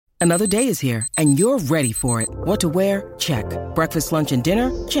Another day is here, and you're ready for it. What to wear? Check. Breakfast, lunch, and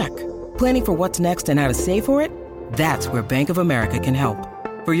dinner? Check. Planning for what's next and how to save for it? That's where Bank of America can help.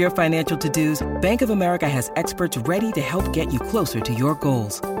 For your financial to-dos, Bank of America has experts ready to help get you closer to your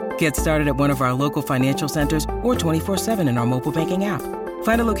goals. Get started at one of our local financial centers or 24/7 in our mobile banking app.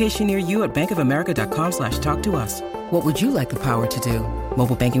 Find a location near you at bankofamerica.com/talktous. What would you like the power to do?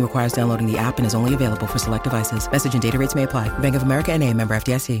 Mobile banking requires downloading the app and is only available for select devices. Message and data rates may apply. Bank of America N.A., member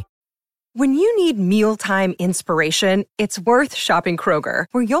FDIC. When you need mealtime inspiration, it's worth shopping Kroger,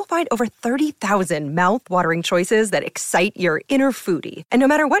 where you'll find over 30,000 mouth-watering choices that excite your inner foodie. And no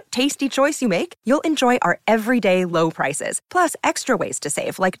matter what tasty choice you make, you'll enjoy our everyday low prices, plus extra ways to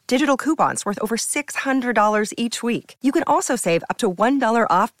save, like digital coupons worth over $600 each week. You can also save up to $1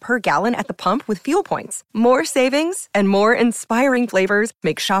 off per gallon at the pump with fuel points. More savings and more inspiring flavors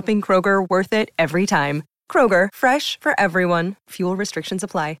make shopping Kroger worth it every time. Kroger, fresh for everyone. Fuel restrictions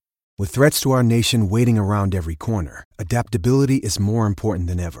apply. With threats to our nation waiting around every corner, adaptability is more important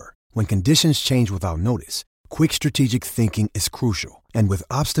than ever. When conditions change without notice, quick strategic thinking is crucial. And with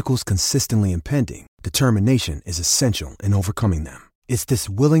obstacles consistently impending, determination is essential in overcoming them. It's this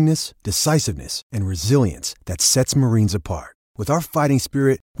willingness, decisiveness, and resilience that sets Marines apart. With our fighting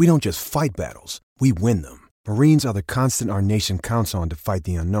spirit, we don't just fight battles, we win them. Marines are the constant our nation counts on to fight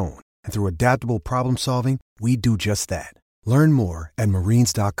the unknown. And through adaptable problem solving, we do just that. Learn more at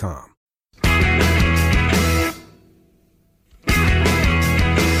marines.com.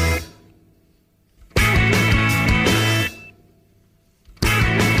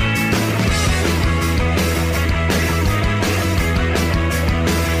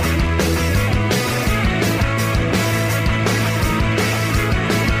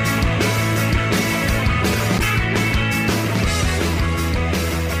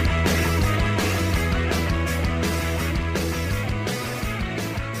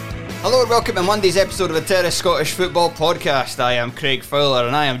 Hello and welcome to Monday's episode of the Terrace Scottish Football Podcast. I am Craig Fowler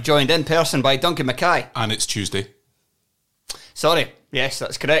and I am joined in person by Duncan Mackay. And it's Tuesday. Sorry, yes,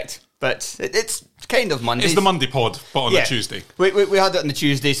 that's correct. But it's kind of Monday. It's the Monday pod, but on a Tuesday. We had it on the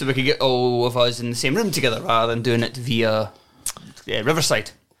Tuesday so we could get all of us in the same room together rather than doing it via Riverside.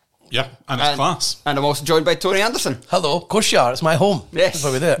 Yeah, and it's class. And I'm also joined by Tony Anderson. Hello, of course you are, it's my home. Yes. That's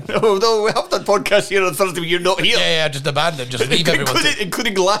why we do it. Although we have done podcasts here on Thursday when you're not here. Yeah, just abandoned, just leave everyone.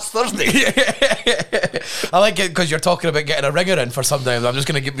 Including last Thursday. I like it because you're talking about getting a ringer in for sometimes. I'm just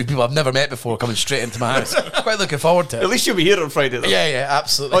going to give people I've never met before coming straight into my house. Quite looking forward to it. At least you'll be here on Friday though. Yeah,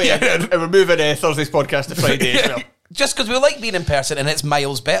 absolutely. Oh yeah, and we're moving Thursday's podcast to Friday as well. Just because we like being in person and it's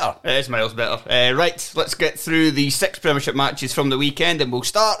miles better. It is miles better. Right, let's get through the 6 Premiership matches from the weekend and we'll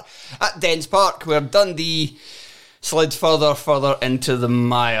start at Dens Park where Dundee slid further into the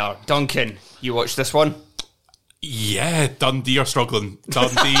mire. Duncan, you watched this one? Yeah, Dundee are struggling.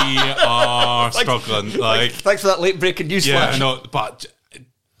 Dundee are struggling. Thanks for that late breaking news flash. Yeah, no, but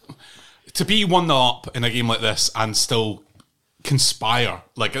to be 1-0 up in a game like this and still conspire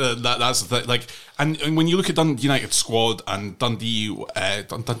that's the thing. And when you look at Dundee United squad and Dundee or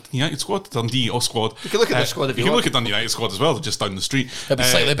squad, you can look at their squad if you want. can look at Dundee United squad as well. They're just down the street. It'll be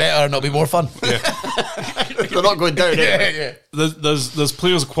slightly better and it'll be more fun. Yeah. They're not going down. Yeah. There's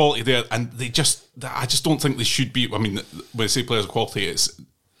players of quality there, and I just don't think they should be. I mean, when I say players of quality, it's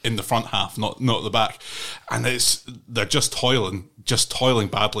in the front half, not at the back, and they're just toiling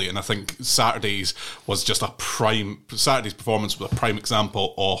badly. And I think Saturday's performance was a prime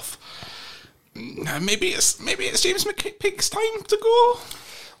example of maybe it's James McPake's time to go.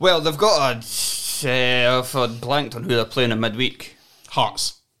 Well, they've got I've blanked on who they're playing in midweek.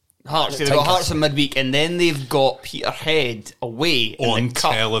 Hearts. They've got Hearts in midweek, and then they've got Peterhead away on the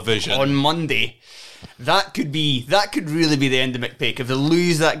Cup television on Monday. That could really be the end of McPake if they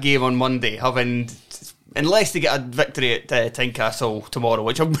lose that game on Monday, unless they get a victory at Tynecastle tomorrow,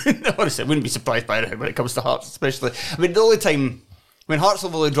 which honestly I wouldn't be surprised by anything when it comes to Hearts, especially. I mean, the only time when Hearts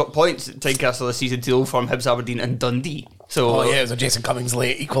have only dropped points at Tynecastle this season to Old Firm, Hibs, Aberdeen, and Dundee. So, it was a Jason Cummings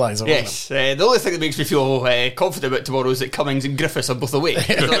late equaliser. Yes, the only thing that makes me feel confident about tomorrow is that Cummings and Griffiths are both away.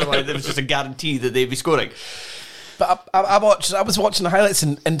 Otherwise, there was just a guarantee that they'd be scoring. But I was watching the highlights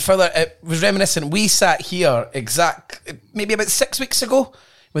and further, it was reminiscent. We sat here maybe about 6 weeks ago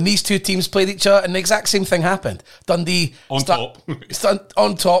when these two teams played each other and the exact same thing happened. Dundee on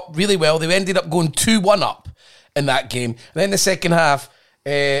top really well. They ended up going 2-1 up in that game. And then the second half,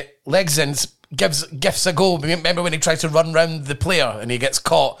 Legsons gifts a goal. Remember when he tried to run round the player and he gets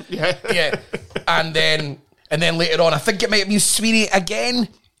caught? Yeah. And then later on, I think it might have been Sweeney again,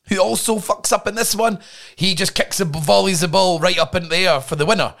 who also fucks up in this one. He just volleys the ball right up in the air for the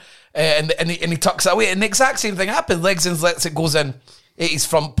winner. And he tucks it away. And the exact same thing happened. Legsons lets it goes in. at his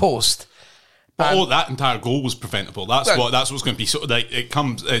front post. But that entire goal was preventable. That's what's going to be. So like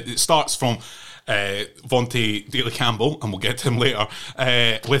it starts from Vontae Daly-Campbell, and we'll get to him later,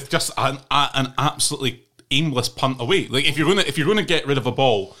 with just an absolutely aimless punt away. Like if you're going to get rid of a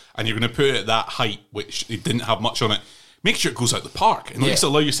ball and you're going to put it at that height, which it didn't have much on it, make sure it goes out the park and at least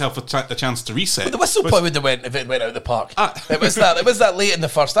allow yourself a chance to reset. But the whistle probably would have went if it went out the park. It was that late in the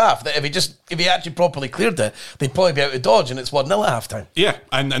first half that if he actually properly cleared it, they'd probably be out of dodge, and it's 1-0 at half time. Yeah,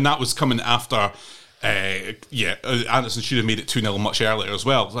 and that was coming after. Anderson should have made it 2-0 much earlier as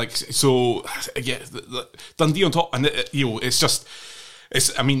well. Like so, Dundee on top, and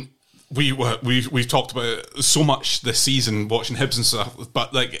I mean, we've talked about it so much this season watching Hibs and stuff,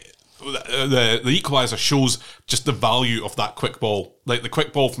 but like. The equaliser shows just the value of that quick ball. Like the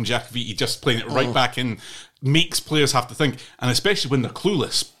quick ball from Giacovitti, just playing it right back in, makes players have to think, and especially when they're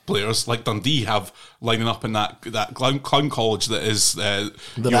clueless players like Dundee have lining up in that clown college that is their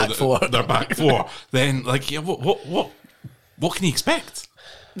back four. Then what can you expect?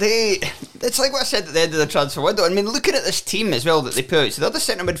 It's like what I said at the end of the transfer window. I mean, looking at this team as well that they put out, so the other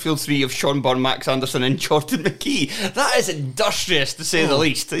centre midfield three of Sean Byrne, Max Anderson and Jordan McKee, that is industrious to say the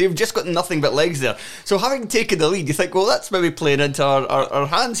least. You've just got nothing but legs there. So having taken the lead, you think, well, that's maybe playing into our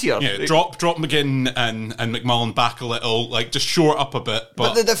hands here. Yeah, drop McGinn and McMullen back a little, like just shore up a bit.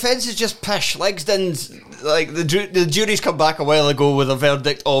 But the defence is just pish. Legston's, like the jury's come back a while ago with a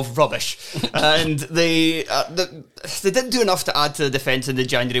verdict of rubbish. And they didn't do enough to add to the defence in the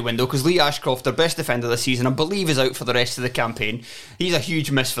January window, because Lee Ashcroft, their best defender this season, I believe is out for the rest of the campaign. He's a huge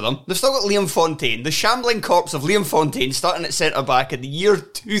miss for them. They've still got Liam Fontaine, the shambling corpse of Liam Fontaine, starting at centre back in the year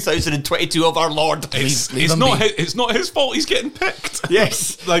 2022 of our Lord. It's not his fault he's getting picked.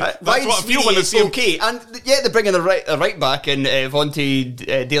 Yes. That's what I feel when I see him. Okay, and they're bringing the right back in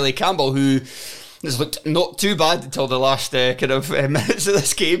Vontae Daly-Campbell, who has looked not too bad until the last minutes of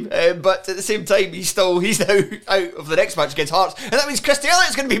this game, but at the same time he's now out of the next match against Hearts, and that means Christy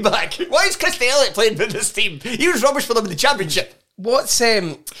Elliott's going to be back. Why is Christy Elliott playing for this team? He was rubbish for them in the Championship. What was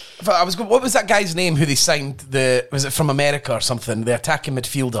that guy's name who they signed? Was it from America or something? The attacking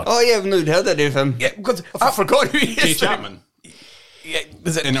midfielder. Oh yeah, I've not heard that of him. Yeah, because I forgot who he is. Jay Chapman. Yeah,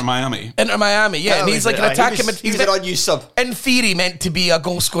 was it Inter Miami, yeah, and he's like an attacking midfielder. He's an unused sub. In theory, meant to be a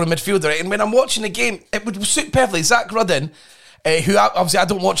goal-scoring midfielder. Right? And when I'm watching the game, it would suit perfectly. Zach Rudden, who obviously I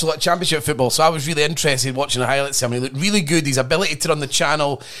don't watch a lot of Championship football, so I was really interested watching the highlights of him. He looked really good. His ability to run the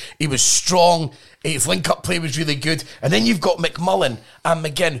channel, he was strong. His link-up play was really good. And then you've got McMullen and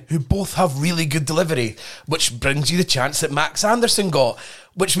McGinn, who both have really good delivery, which brings you the chance that Max Anderson got,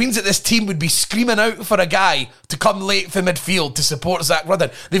 which means that this team would be screaming out for a guy to come late for midfield to support Zach Rudden.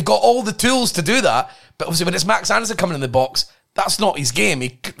 They've got all the tools to do that, but obviously when it's Max Anderson coming in the box, that's not his game.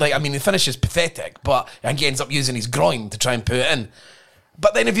 The finish is pathetic, but he ends up using his groin to try and put it in.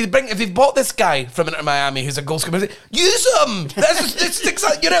 But then if you've bought this guy from Inter Miami who's a goal scorer, use him.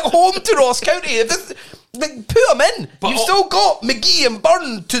 You're at home to Ross County. Put him in. You've still got McGee and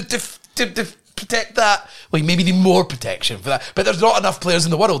Byrne to protect that. Well, maybe need more protection for that, but there's not enough players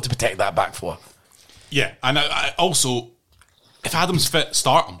in the world to protect that back four. Yeah, and I also, if Adam's fit,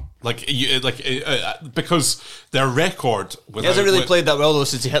 start him. Because their record. He hasn't really played that well though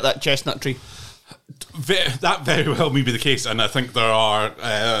since he hit that chestnut tree. That very well may be the case, and I think there are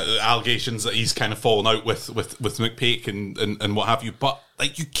allegations that he's kind of fallen out with McPake and what have you. But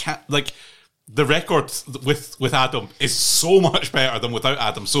you can't the record with Adam is so much better than without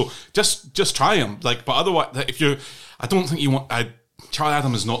Adam. So just try him. But otherwise, I don't think you want. Charlie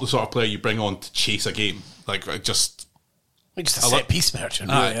Adam is not the sort of player you bring on to chase a game. Just a set piece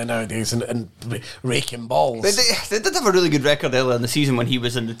merchant, really, nowadays, and raking balls. They did have a really good record earlier in the season when he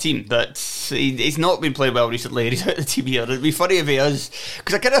was in the team, but he's not been playing well recently. He's out of the team here. It'd be funny if he is,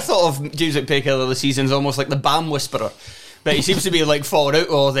 because I kind of thought of James McPake earlier this season as almost like the BAM whisperer. But he seems to be falling out with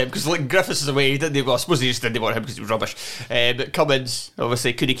all of them, because Griffiths is away. I suppose they just didn't want him because he was rubbish. But Cummins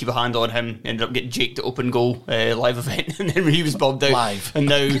obviously couldn't keep a hand on him. Ended up getting jaked at open goal live event, and then he was bombed out. Live. And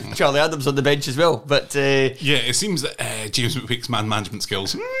now Charlie Adams on the bench as well. But it seems that James McPake's man management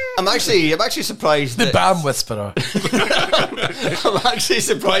skills. I'm actually surprised. The BAM whisperer. I'm actually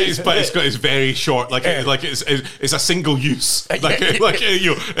surprised. But it's got his very short, it's a single use. Don't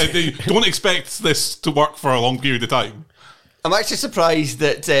expect this to work for a long period of time. I'm actually surprised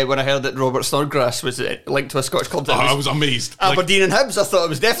that when I heard that Robert Snodgrass was linked to a Scottish club, I was amazed. Aberdeen and Hibs, I thought it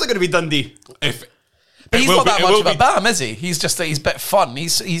was definitely going to be Dundee. But he's not that much of a bam, is he? He's just he's a bit fun.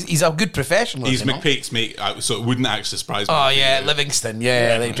 He's a good professional. He's McPake's mate, so it wouldn't actually surprise me. Oh yeah, Livingston.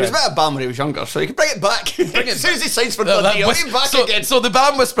 Yeah. He was a bit of bam when he was younger, so you can bring it back. As soon as he signs for Dundee, he'll bring it back again. So the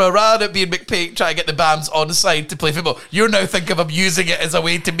bam whisperer, rather than being McPake trying to get the bams on side to play football, you're now thinking of him using it as a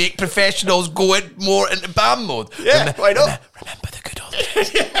way to make professionals go in more into bam mode. Yeah, why not? Remember the good old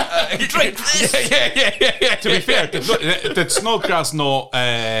days. Drink this. Yeah. To be fair, did Snodgrass not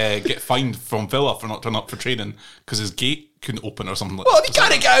get fined from Villa for not turning up for training because his gate couldn't open or something like that? Well, he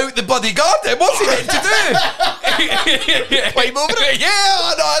can't get out the bloody garden. What's he meant to do? Climb over it?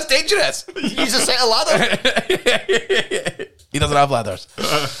 Yeah, no, that's dangerous. Use a set of ladders. He doesn't have ladders.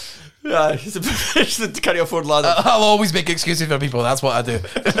 Yeah, he's a professional to carry afford ladders. I'll always make excuses for people. That's what I do.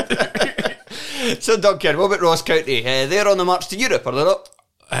 So, Duncan, what about Ross County? They're on the march to Europe, are they not?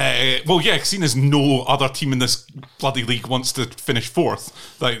 Well, yeah, seeing as no other team in this bloody league wants to finish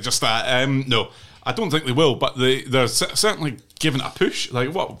fourth, like just that. No, I don't think they will, but they're certainly giving it a push.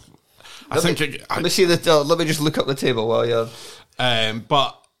 Like, what? Let me see that. Let me just look up the table while you're.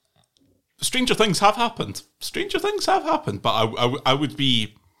 But stranger things have happened. But I would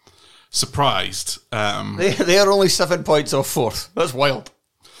be surprised. They are only 7 points off fourth. That's wild.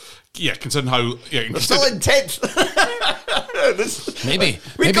 Yeah, considering how... Yeah, they're still in 10th. Maybe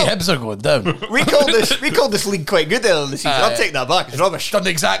Hibs are going down. We called this league quite good earlier this season. I'll take that back. It's rubbish. Done the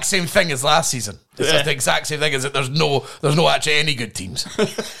exact same thing as last season. It's just the exact same thing. Is that there's no actually any good teams.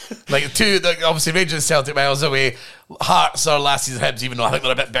 Obviously Rangers and Celtic miles away. Hearts are last season's Hibs, even though I think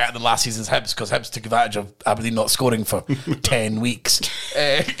they're a bit better than last season's Hibs because Hibs took advantage of Aberdeen not scoring for 10 weeks.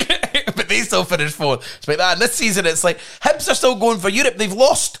 But they still finished fourth. It's like that. And this season, it's like Hibs are still going for Europe. They've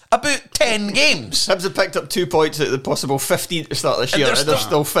lost about 10 games. Hibs have picked up 2 points at the possible 15 to start this year, and they're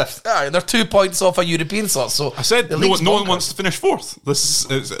still fifth. Yeah, they're 2 points off a European slot. So I said no one wants to finish fourth. This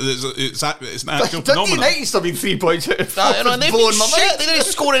is it's an actual phenomenon. Dundee United still been 3 points out of fourth. They've been shit. They didn't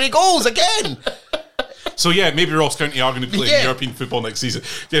score any goals again. So yeah, maybe Ross County are going to play in European football next season.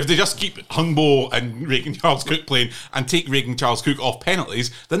 If they just keep Hungbo and Reagan Charles Cook playing and take Reagan Charles Cook off penalties,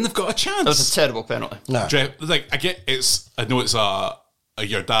 then they've got a chance. That's a terrible penalty. No. I know it's a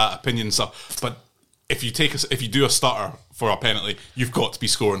your dad opinion stuff, but if you do a stutter for a penalty, you've got to be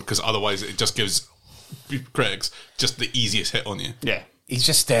scoring because otherwise it just gives critics just the easiest hit on you. Yeah. He's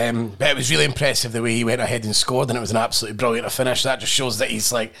just, but it was really impressive the way he went ahead and scored, and it was an absolutely brilliant finish. That just shows that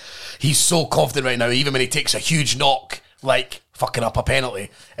he's so confident right now, even when he takes a huge knock, like fucking up a penalty.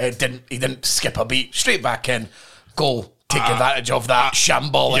 He didn't skip a beat, straight back in, goal, take advantage of that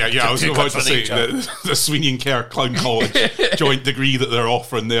shambolic. I was about to say the Sweeney and Kerr Clown College joint degree that they're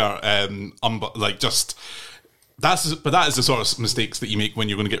offering there, that is the sort of mistakes that you make when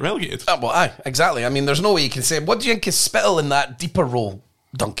you're going to get relegated. Aye, exactly. I mean, there's no way you can say, what do you think is Spittle in that deeper role,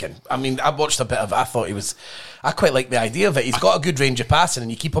 Duncan? I mean, I watched a bit of it. I quite like the idea of it. He's got a good range of passing and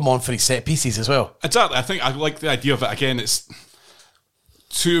you keep him on for his set pieces as well. Exactly. I think I like the idea of it. Again, it's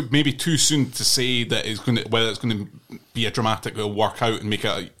maybe too soon to say that whether it's going to be a dramatic workout and make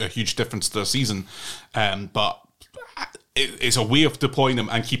a huge difference to their season. But it's a way of deploying him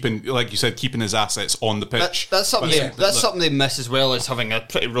and keeping, like you said, keeping his assets on the pitch. That's something they miss as well as having a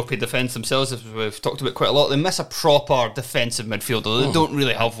pretty ropey defence themselves, as we've talked about quite a lot. They miss a proper defensive midfielder. They don't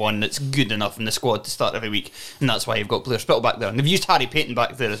really have one that's good enough in the squad to start every week, and that's why you've got Blair Spittle back there. And they've used Harry Payton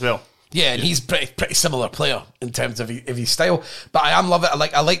back there as well. Yeah, and he's pretty similar player in terms of his style. But I love it.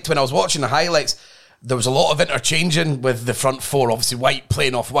 I liked when I was watching the highlights. There was a lot of interchanging with the front four. Obviously, White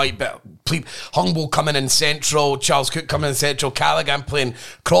playing off White, but Hungbo coming in central, Charles Cook coming in central, Callaghan playing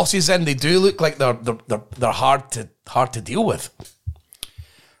crosses in. They do look like they're hard to deal with.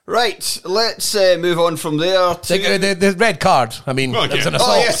 Right, let's move on from there to the red card. I mean, it was an assault.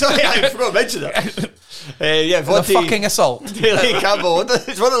 Oh yeah, sorry, I forgot to mention that. It was a fucking assault. Campbell,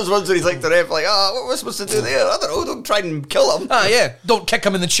 it's one of those ones where he's like the ref, like, what was I supposed to do there? I don't know, don't try and kill him. Don't kick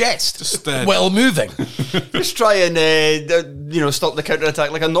him in the chest. Just well moving. Just try and stop the counter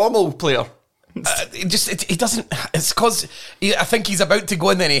attack like a normal player. He doesn't. It's because I think he's about to go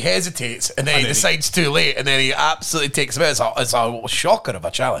and then he hesitates and then he decides too late and then he absolutely takes him out. It's a shocker of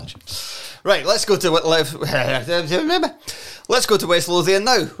a challenge. Right, let's go to West Lothian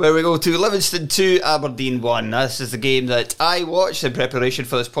now, where we go to Livingston 2, Aberdeen 1. This is the game that I watched in preparation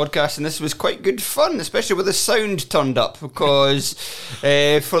for this podcast, and this was quite good fun, especially with the sound turned up, because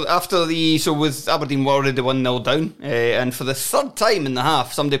with Aberdeen were already 1-0 down, and for the third time in the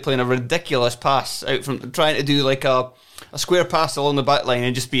half, somebody playing a ridiculous pass out from trying to do like a square pass along the back line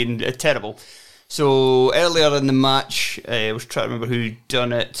and just being terrible. So earlier in the match, I was trying to remember who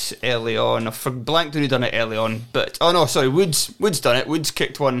done it early on. I blanked who done it early on, but Woods done it. Woods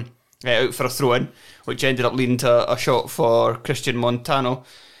kicked one out for a throw-in, which ended up leading to a shot for Christian Montano.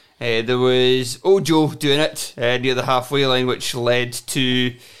 There was Ojo doing it near the halfway line, which led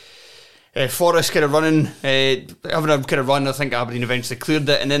to Forrest kind of running, having a kind of run. I think Aberdeen eventually cleared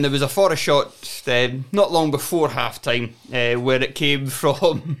it, and then there was a Forrest shot not long before half-time where it came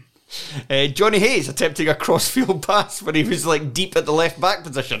from Johnny Hayes attempting a cross-field pass when he was like deep at the left-back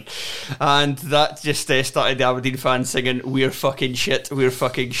position, and that just started the Aberdeen fans singing, "We're fucking shit, we're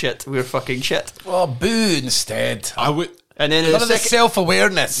fucking shit, we're fucking shit." Well, boo instead. I would. And then None of the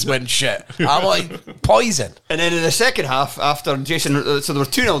self-awareness when shit. I'm like poison. And then in the second half, after Jason, so they were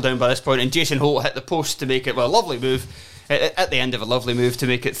 2-0 down by this point, and Jason Holt hit the post to make it, well, a lovely move, at the end of a lovely move to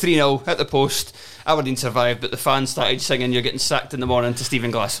make it 3-0, hit the post. Aberdeen survived, but the fans started singing "You're getting sacked in the morning" to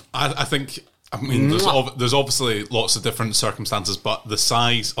Stephen Glass. I think, there's obviously lots of different circumstances, but the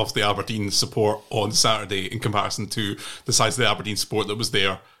size of the Aberdeen support on Saturday in comparison to the size of the Aberdeen support that was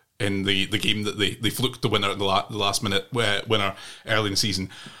there in the game that they fluked the winner at the last minute winner early in the season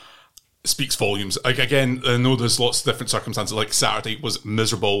speaks volumes. Like, again, I know there's lots of different circumstances. Like, Saturday was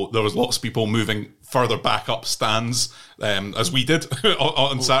miserable. There was lots of people moving further back up stands, as we did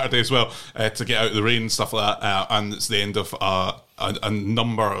on Saturday as well, to get out of the rain and stuff like that. And it's the end of a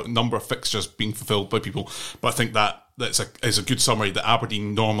number of fixtures being fulfilled by people. But I think is a good summary that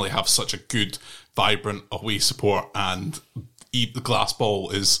Aberdeen normally have such a good, vibrant away support, and the glass ball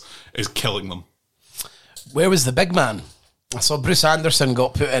is killing them. Where was the big man? I saw Bruce Anderson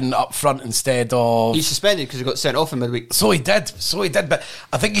got put in up front instead of... He's suspended because he got sent off in midweek. So he did. But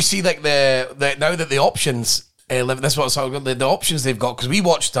I think you see, like, the now that the options... this is what the options they've got, because we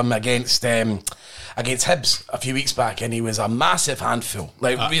watched him against Hibs a few weeks back, and he was a massive handful,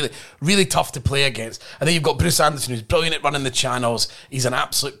 really, really tough to play against. And then you've got Bruce Anderson, who's brilliant at running the channels. He's an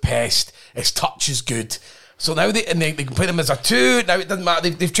absolute pest. His touch is good. So now they can play them as a two. Now it doesn't matter.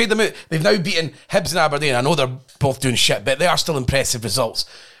 They've traded them out. They've now beaten Hibs and Aberdeen. I know they're both doing shit, but they are still impressive results.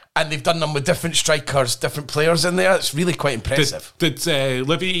 And they've done them with different strikers, different players in there. It's really quite impressive. Did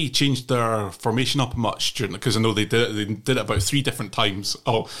Livy change their formation up much during? Because I know they did it about 3 different times.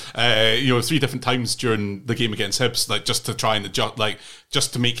 3 different times during the game against Hibs, like just to try and adjust, like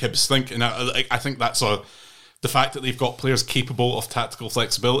just to make Hibs think. And I think that's the fact that they've got players capable of tactical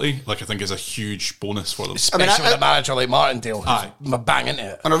flexibility, like, I think is a huge bonus for them. Especially with a manager like Martindale, who's bang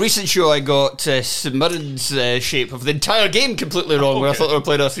into it. On a recent show, I got St Mirren's shape of the entire game completely wrong, where I thought they were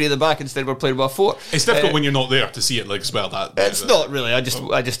playing a 3 at the back, instead we're playing a 4. It's difficult when you're not there to see it, like, as well. It's not really. I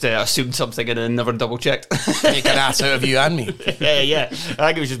just assumed something and then never double checked. Make an ass out of you and me. Yeah. I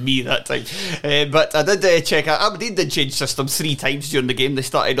think it was just me that time. But I did check out. Aberdeen did change system 3 times during the game. They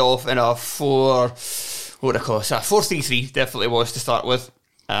started off in a 4-3-3 definitely was to start with,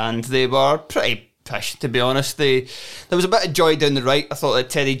 and they were pretty pish, to be honest. There was a bit of joy down the right. I thought that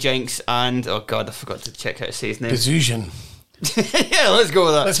Teddy Jenks and, oh god, I forgot to check how to say his name. Bazougian. Yeah, let's go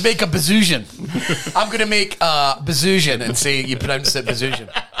with that. Let's make a Bazougian. I'm going to make a Bazougian and say you pronounce it Bazougian.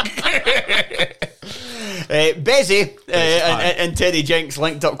 Bezzy and Teddy Jenks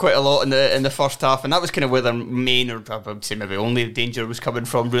linked up quite a lot in the first half, and that was kind of where their main, or I would say maybe only, danger was coming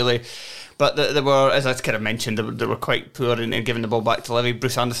from, really. But they were, as I kind of mentioned, they were quite poor in giving the ball back to Livy.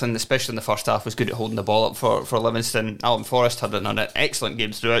 Bruce Anderson, especially in the first half, was good at holding the ball up for Livingston. Alan Forrest had an excellent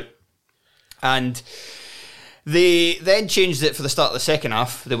game throughout. And they then changed it for the start of the second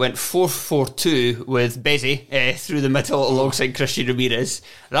half. They went 4-4-2 with Bezzy through the middle alongside Christian Ramirez.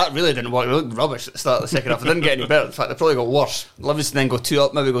 That really didn't work. It looked rubbish at the start of the second half. It didn't get any better. In fact, they probably got worse. Livingston then go 2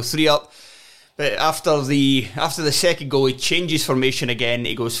 up, maybe go 3 up. But after the second goal, he changes formation again.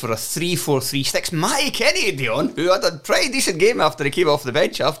 He goes for a 3-4-3. Sticks Matty Kenny, Dion, who had a pretty decent game after he came off the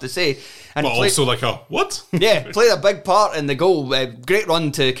bench, I have to say. And but also like a what? Yeah, played a big part in the goal. Great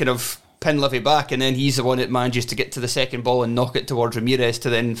run to kind of pin Livy back, and then he's the one that manages to get to the second ball and knock it towards Ramirez to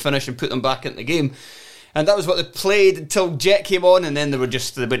then finish and put them back into the game. And that was what they played until Jet came on, and then they went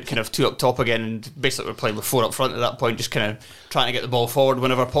kind of 2 up top again, and basically were playing with 4 up front at that point, just kind of trying to get the ball forward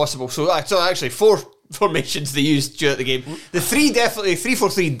whenever possible. So actually 4 formations they used during the game. The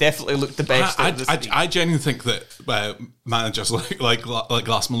 3-4-3 definitely looked the best. I genuinely think that managers like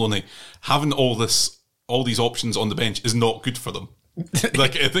Glass Maloney having all these options on the bench is not good for them.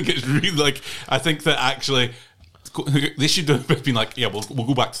 Like, I think it's really I think that actually they should have been like, yeah, we'll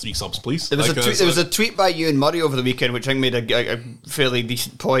go back to 3 subs, please. There was a tweet by Ewan Murray over the weekend, which I think made a fairly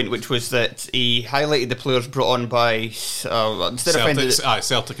decent point, which was that he highlighted the players brought on by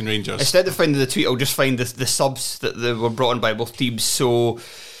Celtic and Rangers. Instead of finding the tweet, I'll just find the subs that they were brought on by both teams. So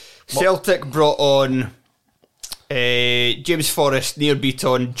Celtic brought on James Forrest, Nir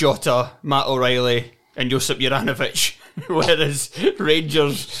Beaton, Jota, Matt O'Reilly, and Josip Juranovic. whereas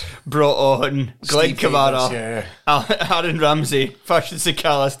Rangers brought on Glenn Kamara, Aaron Ramsey, Fashion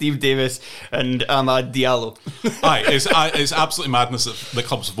Sakala, Steve Davis, and Ahmad Diallo. Aye, it's absolutely madness that the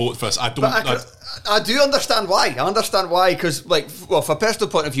clubs vote for us. I do understand why. I understand why, because, from a personal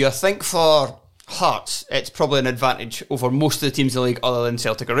point of view, I think for Hearts, it's probably an advantage over most of the teams in the league other than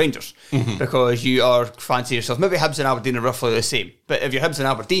Celtic or Rangers, because you are fancy yourself. Maybe Hibs and Aberdeen are roughly the same, but if you're Hibs and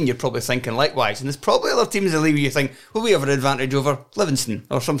Aberdeen, you're probably thinking likewise. And there's probably other teams in the league where you think, well, we have an advantage over Livingston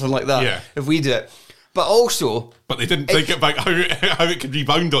or something like that if we do it. But they didn't think about how it could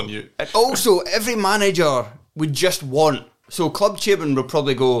rebound on you. And also, every manager would just want. So club chairman would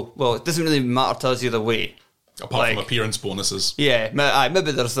probably go, well, it doesn't really matter to us either way. Apart from appearance bonuses. Yeah,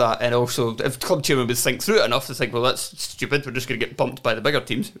 maybe there's that. And also, if club chairman would think through it enough to think, well, that's stupid, we're just going to get bumped by the bigger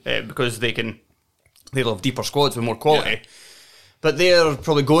teams because they'll have deeper squads with more quality. Yeah. But they're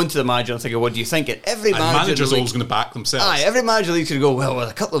probably going to the manager and thinking, what do you think? And every manager's always going to back themselves. Every manager league's going to go, well, with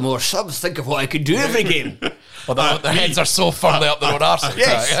a couple of more subs, think of what I could do every game. Well, the heads are so firmly up their own arse.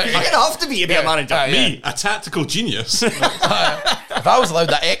 Yes, you're going to have to be a manager. Me, a tactical genius. If I was allowed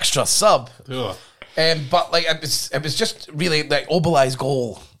that extra sub. Yeah. But it was just really like Obalai's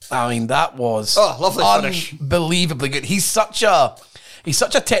goal. I mean, that was lovely finish, unbelievably good. He's such a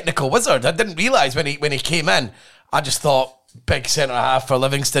technical wizard. I didn't realise when he came in. I just thought big centre half for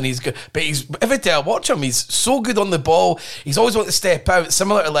Livingston. He's good, but every day I watch him, he's so good on the ball. He's always wanting to step out,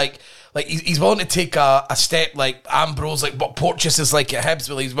 similar to like he's willing to take a step like Ambrose, like what Porteous is like at Hibs.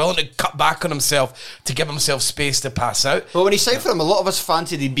 Well, he's willing to cut back on himself to give himself space to pass out. Well, when he signed for him, a lot of us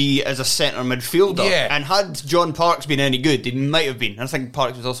fancied he'd be as a centre midfielder. Yeah. And had John Parks been any good, he might have been. I think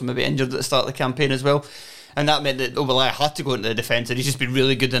Parks was also maybe injured at the start of the campaign as well. And that meant that Obalai had to go into the defence, and he's just been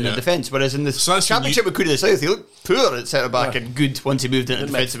really good in the defence. Whereas in the Championship with Queen of the South, he looked poor at centre back and good once he moved into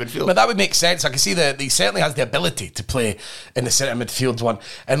defensive midfield. But that would make sense. I can see that he certainly has the ability to play in the centre midfield one.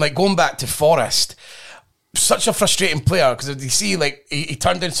 And like going back to Forrest, such a frustrating player because you see, like he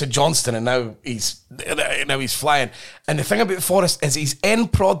turned down St Johnstone and now he's flying. And the thing about Forrest is his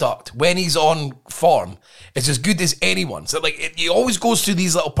end product when he's on form is as good as anyone. So he always goes through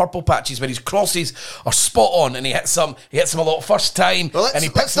these little purple patches where his crosses are spot on and he hits them a lot first time. Well, and he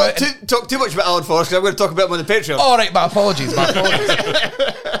let's not talk too much about Alan Forrest because I'm going to talk about him on the Patreon. All right, my apologies.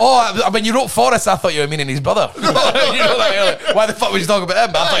 When you wrote Forrest, I thought you were meaning his brother. Why the fuck was you talking about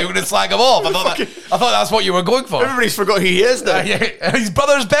him? I thought you were going to slag him off. I thought that's what you were going for. Everybody's forgot who he is now. His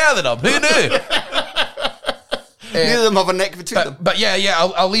brother's better than him. Who knew? Neither of them have a neck between them. But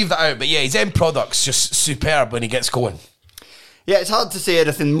I'll leave that out. But yeah, his end product's just superb when he gets going. Yeah, it's hard to say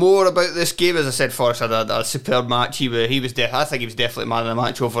anything more about this game. As I said, Forrest had a superb match. I think he was definitely man of the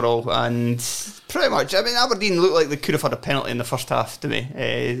match overall. And pretty much, I mean, Aberdeen looked like they could have had a penalty in the first half to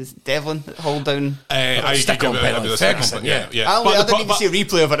me. Devlin hauled down. Stick-on penalty. Ferguson, yeah. I didn't even see a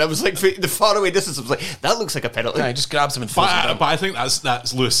replay of it. I was like, the far away distance, I was like, that looks like a penalty. Yeah, he just grabs him and throws him down. But I think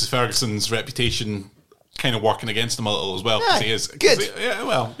that's Lewis Ferguson's reputation kind of working against him a little as well. Yeah, he is good.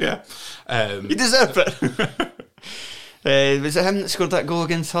 He deserved it. Was it him that scored that goal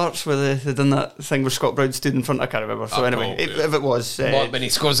against Hearts where they done that thing where Scott Brown stood in front? I can't remember. So anyway, if it was... when he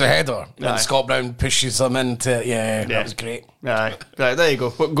scores a header and Scott Brown pushes him into... that was great. Right, there you go.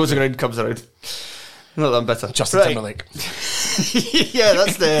 What goes around comes around. Not that I'm bitter. Justin Timberlake. Yeah,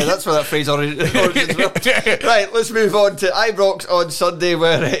 that's where that phrase origins from. Right, let's move on to Ibrox on Sunday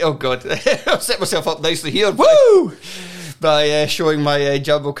where... Oh God, I've set myself up nicely here. Woo! By showing my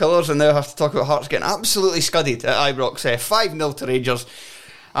Jumbo colours, and now I have to talk about Hearts getting absolutely scudded at Ibrox, 5-0 to Rangers.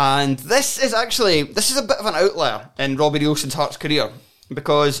 And this is a bit of an outlier in Robbie Nielsen's Hearts career,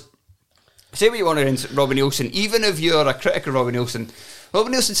 because say what you want against Robbie Nielsen, even if you're a critic of Robbie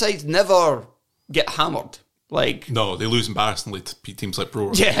Nielsen's sides never get hammered. No, they lose embarrassingly to teams like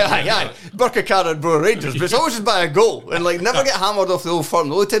Bro. Yeah. Burkakara and Bro Rangers, but it's always just by a goal, and never get hammered off the Old Firm.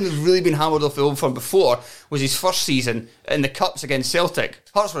 The only time they've really been hammered off the Old Firm before was his first season in the Cups against Celtic.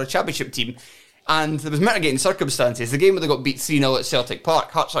 Hearts were a championship team, and there was mitigating circumstances. The game where they got beat 3-0 at Celtic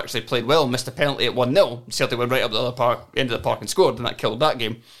Park, Hearts actually played well, missed a penalty at 1-0. Celtic went right up the other end of the park and scored, and that killed that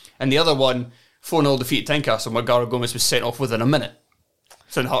game. And the other one, 4-0 defeat at Tynecastle, where Gareth Gomez was sent off within a minute.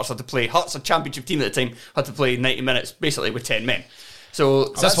 So Hearts had to play. Hearts, a championship team at the time, had to play 90 minutes, basically with 10 men. So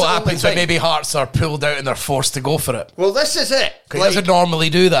that's what happens when maybe Hearts are pulled out and they're forced to go for it. Well, this is it. He doesn't normally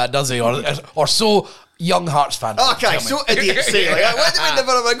do that, does he? Or so young Hearts fans. Okay, so idiots say, why did we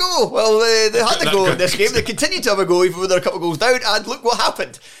never have a go? Well, they had to go in this game. They continued to have a go even when they're a couple of goals down, and look what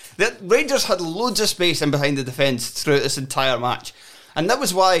happened. The Rangers had loads of space in behind the defence throughout this entire match. And that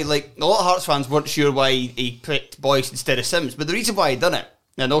was why, a lot of Hearts fans weren't sure why he picked Boyce instead of Sims. But the reason why he done it,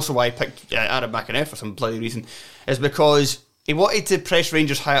 and also why I picked Aaron McInerney for some bloody reason, is because he wanted to press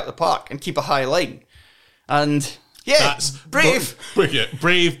Rangers high up the park and keep a high line. And yeah, that's brave.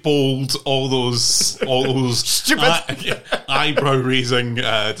 Brave, bold, all those stupid, eyebrow-raising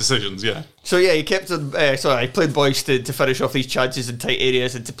decisions. Yeah. So yeah, he kept on. I played Boyce to finish off these chances in tight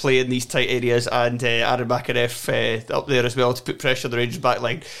areas and to play in these tight areas, and Aaron McInerney up there as well to put pressure on the Rangers back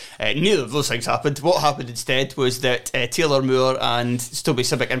line. Neither of those things happened. What happened instead was that Taylor Moore and Stobie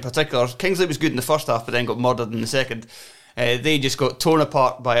Sibbick in particular, Kingsley was good in the first half, but then got murdered in the second. They just got torn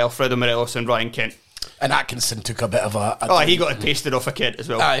apart by Alfredo Morelos and Ryan Kent. And Atkinson took a bit of a he got it pasted off a Kent as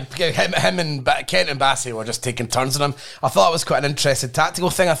well. Him and Kent and Bassey were just taking turns on him. I thought it was quite an interesting tactical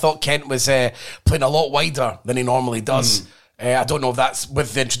thing. I thought Kent was playing a lot wider than he normally does. I don't know if that's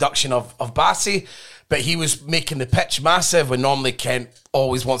with the introduction of Bassey, but he was making the pitch massive when normally Kent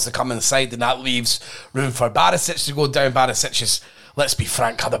always wants to come inside, and that leaves room for Barisic to go down. Barisic is, let's be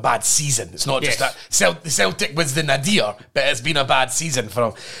frank, had a bad season. It's not just that the Celtic was the nadir, but it's been a bad season for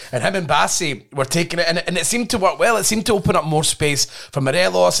him. And him and Bassey were taking it, and it seemed to work well. It seemed to open up more space for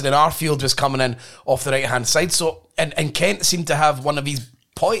Morelos, and then Arfield was coming in off the right-hand side. So, and Kent seemed to have one of his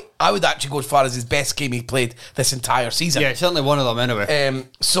I would actually go as far as his best game he played this entire season. Yeah, certainly one of them anyway.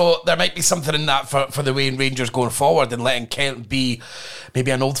 So there might be something in that for the way Rangers going forward, and letting Kent be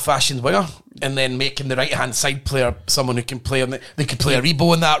maybe an old-fashioned winger, and then making the right-hand side player someone who can play on they could play a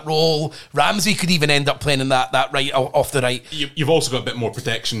Rebo in that role. Ramsey could even end up playing in that right off the right. You've also got a bit more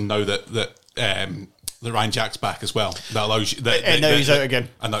protection now that Ryan Jack's back as well. That allows you. And now he's out again.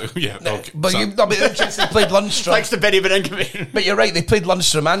 I know, yeah. Okay, but interesting. They played Lundstrom. Thanks to Benny Beningame. But you're right. They played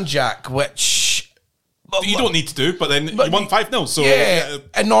Lundstrom and Jack, which you don't need to do. But then you won 5-0. So yeah.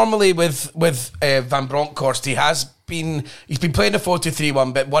 And normally with Van Bronckhorst, he's been playing the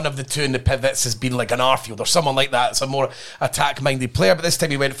 4-2-3-1, but one of the two in the pivots has been like an Arfield or someone like that. It's a more attack-minded player, but this time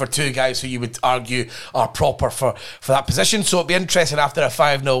he went for two guys who you would argue are proper for that position. So it'd be interesting after a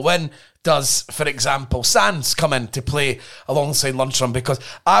 5-0 win. Does, for example, Sands come in to play alongside Lundstrom? Because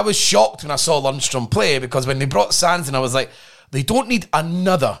I was shocked when I saw Lundstrom play, because when they brought Sands in, I was like, they don't need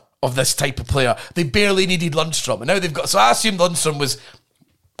another of this type of player. They barely needed Lundstrom. And now they've got... So I assumed Lundstrom was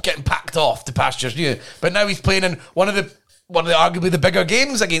getting packed off to pastures new. But now he's playing in one of the arguably the bigger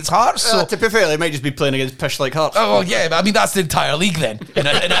games against Hearts. So to be fair, they might just be playing against pish like Hearts. Oh well, yeah, but I mean that's the entire league then, and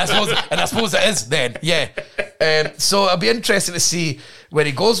I suppose it is then. Yeah. So it'll be interesting to see where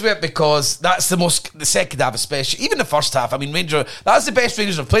he goes with it, because that's the second half especially, even the first half. I mean, that's the best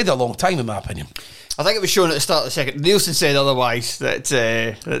Rangers have played in a long time, in my opinion. I think it was shown at the start of the second. Nielsen said otherwise.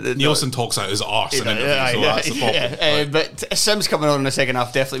 Nielsen talks out his arse in interviews, so that's the problem. But Sims coming on in the second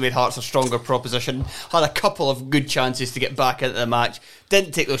half definitely made Hearts a stronger proposition. Had a couple of good chances to get back into the match.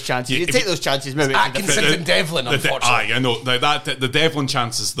 Didn't take those chances. You take those chances, maybe. Atkinson and Devlin, unfortunately. I know. The Devlin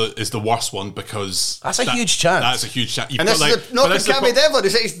chance is the worst one, because... That's a huge chance. That's a huge chance. And this is not Cammy Devlin.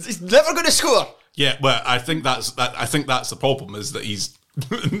 He's never going to score. Yeah, well, I think that's the problem, is that he's...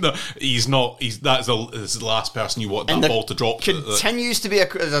 no, he's not. That's the last person you want that ball to drop. Continues to be I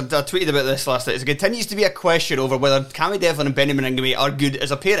tweeted about this last night. It continues to be a question over whether Cammy Devlin and Benny Beningame are good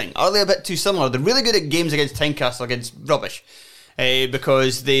as a pairing. Are they a bit too similar? They're really good at games against Tynecastle, against rubbish.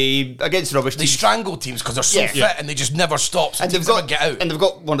 Because against rubbish they strangle teams because they're so fit and they just never stop, so and teams never get out. And they've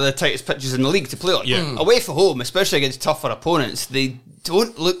got one of the tightest pitches in the league to play on. Yeah. Away from home, especially against tougher opponents, they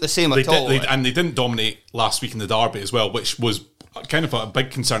don't look the same at all. And they didn't dominate last week in the derby as well, which was kind of a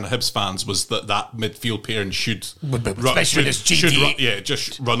big concern of Hibs fans, was that midfield pairing should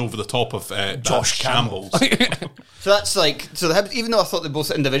just run over the top of Josh Campbell. So that's the Hibs, even though I thought they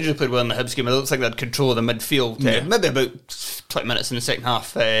both individually played well in the Hibs game, I don't think they'd control the midfield. Maybe about 20 minutes in the second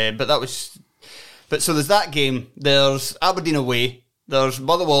half, but so there's that game. There's Aberdeen away. There's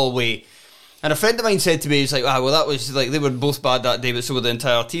Motherwell away. And a friend of mine said to me, he's like, that was like, they were both bad that day, but so were the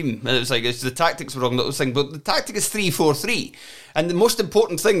entire team. And it was like, it's the tactics were wrong, that was thing. But the tactic is 3-4-3. And the most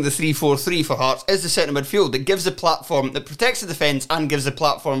important thing, the 3-4-3 for Hearts, is the centre midfield. It gives the platform, that protects the defence and gives the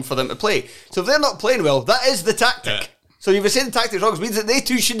platform for them to play. So if they're not playing well, that is the tactic. Yeah. So if you're saying the tactic's wrong, it means that they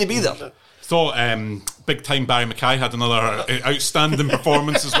too shouldn't be there. Thought big time Barry Mackay had another outstanding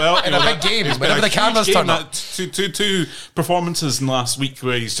performance as well. In a big game, whenever the cameras turn up. Two performances in last week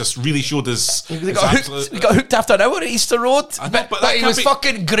where he's just really showed his... He got hooked after an hour at Easter Road. But he was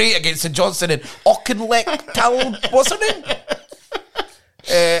fucking great against St Johnstone and Auchinleck what's her name?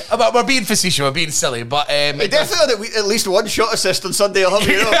 We're being facetious, we're being silly, but... He definitely had at least one shot assist on Sunday, I'll have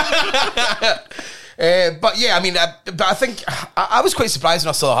you know. But yeah, I mean, but I think I was quite surprised when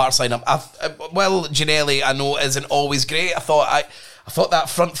I saw the Hearts lineup. Ginelli, I know, isn't always great. I thought that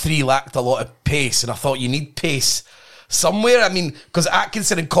front three lacked a lot of pace, and I thought you need pace somewhere. I mean, because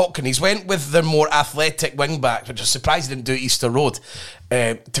Atkinson and Cochran, he's went with their more athletic wing backs, which I was surprised he didn't do at Easter Road.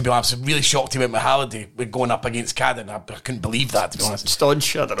 To be honest, I'm really shocked he went with Halliday going up against Cadden. I couldn't believe that, to be honest.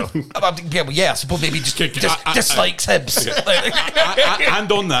 Staunch, I don't know. I suppose maybe just dislikes Hibs. And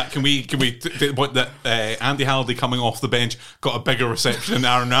on that, can we what that Andy Halliday coming off the bench got a bigger reception than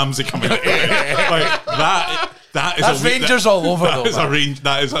Aaron Ramsey coming off the bench? Like that's Rangers all over though.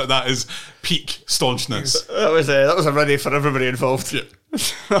 That is peak staunchness. That was a ready for everybody involved. Yeah.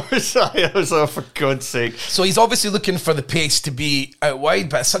 I was for God's sake. So he's obviously looking for the pace to be out wide,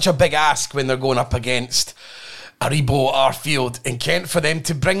 but it's such a big ask when they're going up against Aribo, Arfield and Kent for them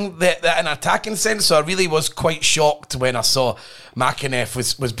to bring that in an attacking sense. So I really was quite shocked when I saw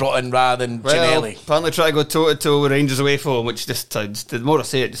McInnes was brought in rather than Ginnelly. Apparently try to go toe-to-toe with Rangers away from him, which just sounds, the more I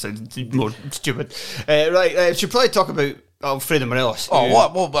say it, just sounds more stupid. Should probably talk about Alfredo Morelos. Oh,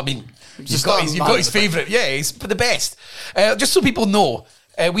 what? Well, I mean, you've got his favourite. Yeah, he's the best. Just so people know,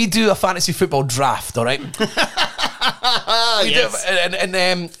 we do a fantasy football draft, all right? Yes.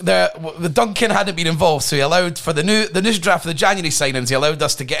 The Duncan hadn't been involved, so he allowed for the new draft for the January signings. He allowed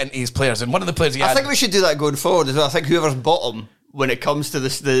us to get into his players, and one of the players I think we should do that going forward as well. I think whoever's bottom when it comes to the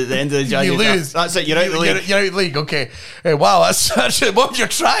end of the January, you lose. That's it. You're out of the league. You're out of the league. Okay. Wow, that's what you're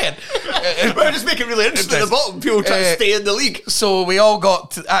trying. We're just making it really interesting at the bottom. People try to stay in the league. So we all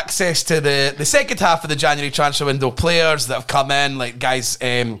got access to the second half of the January transfer window. Players that have come in, like guys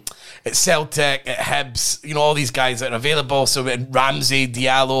at Celtic, at Hibs, all these guys that are available. So we had Ramsey,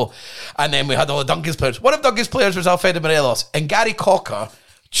 Diallo, and then we had all the Duncan's players. One of Duncan's players was Alfredo Morelos, and Gary Cocker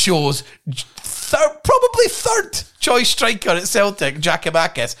chose probably third choice striker at Celtic,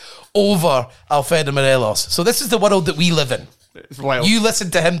 Giakoumakis, over Alfredo Morelos. So this is the world that we live in. It's wild. You listen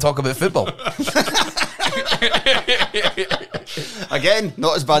to him talk about football. Again,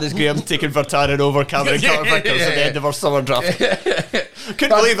 not as bad as Graham taking Vertaren over Cameron Carter-Vickers at the end of our summer draft.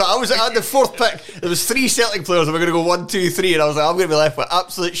 Couldn't believe that. I had the fourth pick. There was 3 Celtic players and we're going to go 1, 2, 3, and I was like, I'm going to be left with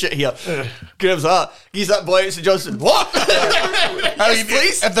absolute shit here. Graham's like, he's that boy at St Johnstone. What? Yes,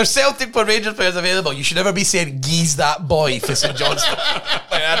 please. If there's Celtic or Rangers players available, you should never be saying "geez that boy" for St Johnstone.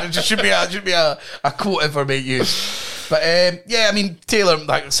 It should be a quote ever made use. But I mean, Taylor,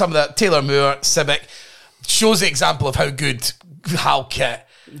 like some of that, Taylor Moore, Civic shows the example of how good Halkett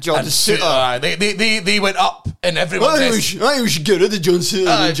John Suter. They went up in everyone's we should get rid of John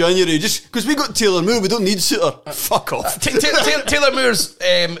Suter in January just because we got Taylor Moore. We don't need Suter. Fuck off. Taylor Moore's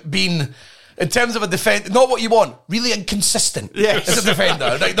been, in terms of a defence, not what you want, really inconsistent as a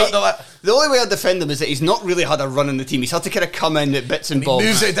defender. The only way I defend him is that he's not really had a run in the team. He's had to kind of come in at bits and bobs. He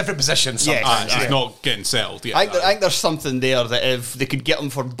moves at different positions sometimes. He's not getting settled. I think there's something there that if they could get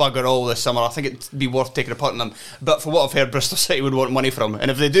him for bugger all this summer, I think it'd be worth taking a punt on him. But for what I've heard, Bristol City would want money from him. And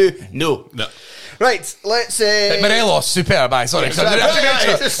if they do, no. Right, let's... Morelos, superb, sorry.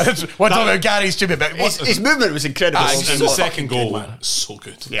 We're talking about Gary's stupid, but his movement was incredible. And the second goal, so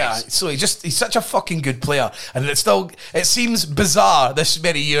good. Yes. So he's such a fucking good player. And it seems bizarre this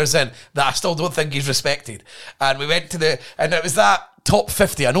many years in that I still don't think he's respected. And we went to and it was that top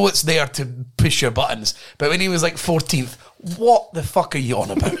 50. I know it's there to push your buttons, but when he was like 14th, what the fuck are you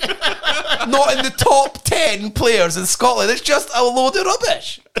on about? Not in the top 10 players in Scotland. It's just a load of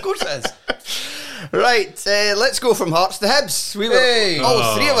rubbish. Of course it is. Right, let's go from Hearts to Hibs.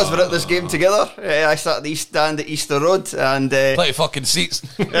 All 3 of us were at this game together. I sat at the East Stand at Easter Road, and plenty of fucking seats.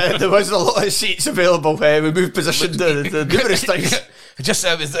 There was a lot of seats available. We moved position numerous times.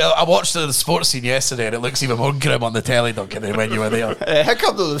 I watched the sports scene yesterday, and it looks even more grim on the telly, Duncan, than when you were there. How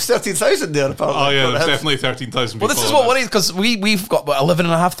come though? There was 13,000 there, apparently. Oh yeah, there's definitely 13,000 people. Well, this is what worries, because we've got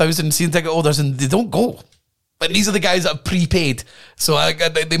 11,500 season ticket holders, and they don't go. But these are the guys that have prepaid, so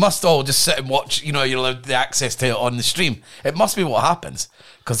they must all just sit and watch. You're allowed the access to it on the stream. It must be what happens,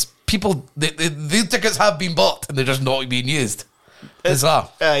 because people, these tickets have been bought and they're just not being used.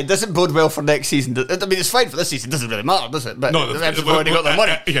 Bizarre. It doesn't bode well for next season. I mean, it's fine for this season. It doesn't really matter, does it? But no, they've already got their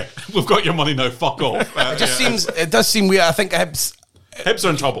money. Yeah, we've got your money now. Fuck off. It does seem weird. I think Hibs are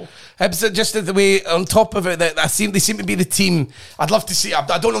in trouble. Hibs are just the way, on top of it, that they seem to be the team. I'd love to see. I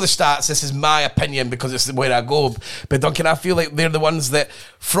don't know the stats. This is my opinion because it's where I go. But Duncan, I feel like they're the ones that,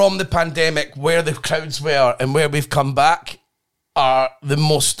 from the pandemic, where the crowds were and where we've come back, are the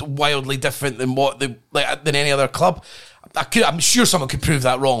most wildly different than than any other club. I'm sure someone could prove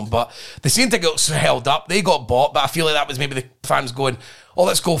that wrong, but they seem to get held up. They got bought, but I feel like that was maybe the fans going, oh,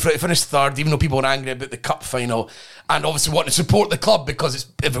 let's go for it. Finish third, even though people were angry about the cup final, and obviously want to support the club because it's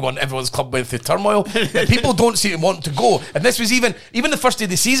everyone's club went through turmoil. But people don't seem to want to go. And this was even the first day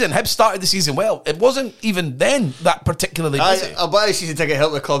of the season. Hibs started the season well. It wasn't even then that particularly busy. I'll buy a season ticket,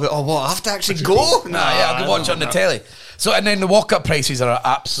 help the club. Oh, what? I have to actually go? I can watch it on the telly. So, and then the walk-up prices are an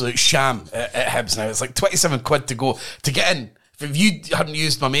absolute sham at Hibs now. It's like 27 quid to go to get in. If you hadn't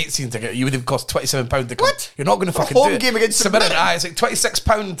used my mate's season ticket, you would have cost £27 to come. What? You're not going to fucking home do it. Game against St Mirren. It's like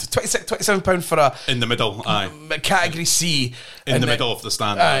 £27 for a in the middle, category C in the middle of the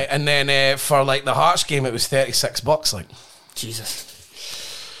stand. And then for like the Hearts game, it was $36. Like, Jesus.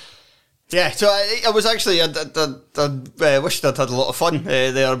 Yeah, so I was actually, I wished I'd had a lot of fun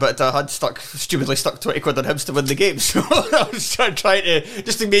there, but I had stupidly stuck 20 quid on Hibs to win the game, so I was trying to,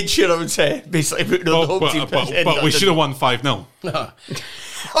 just to make sure I would basically put on the home team. But we should have won 5-0.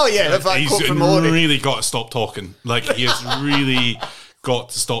 Oh yeah, if I quote from Maloney. Really got to stop talking. Like, he has really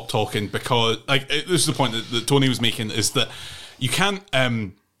got to stop talking, because, like, this is the point that Tony was making, is that you can't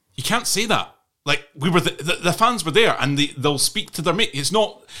say that. Like, we were the fans were there, and they'll speak to their mate. It's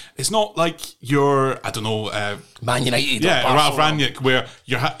not like you're, I don't know, Man United, or Ralph Rangnick, where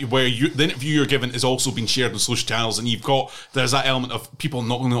the interview you're given is also being shared on social channels, and there's that element of people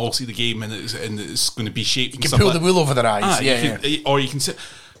not going to all see the game, and it's going to be shaped. You can pull the wool over their eyes, or you can say,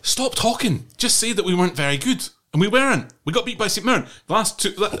 stop talking. Just say that we weren't very good, and we weren't. We got beat by St Mirren. The last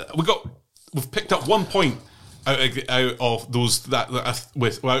two, we've picked up 1 point. Out of those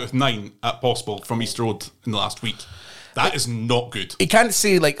with 9 at possible from Easter Road in the last week. That is not good. You can't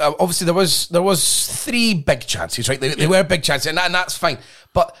say, like, obviously there was 3 big chances, right? They were big chances, and that's fine.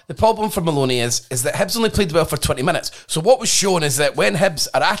 But the problem for Maloney is that Hibs only played well for 20 minutes. So what was shown is that when Hibs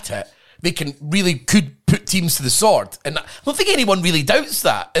are at it, they could put teams to the sword, and I don't think anyone really doubts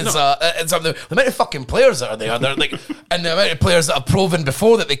that. The amount of fucking players that are there, they're like, and the amount of players that have proven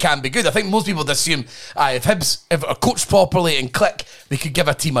before that they can be good. I think most people assume if Hibs are coached properly and click, they could give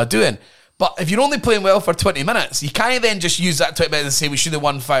a team a doing. But if you're only playing well for 20 minutes, you can't then just use that 20 minutes and say we should have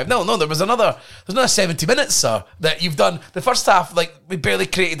won 5. No, there's another 70 minutes, sir, that you've done. The first half, like, we barely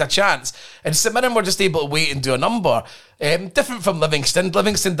created a chance, and St Mirren were just able to wait and do a number. Different from Livingston.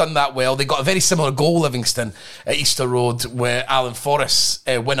 Livingston done that well. They got a very similar goal, Livingston, at Easter Road, where Alan Forrest's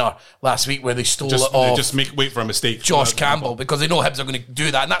winner last week, where they stole it off. Just wait for a mistake. Josh Campbell, because they know Hibs are going to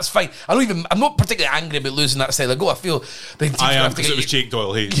do that, and that's fine. I'm not particularly angry about losing that style of goal. I feel I am, because it was Jake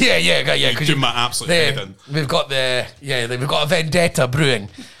Doyle Hayes. Yeah. Do my absolute head in. We've got a vendetta brewing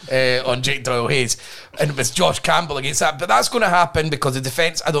on Jake Doyle Hayes, and it was Josh Campbell against that. But that's going to happen because the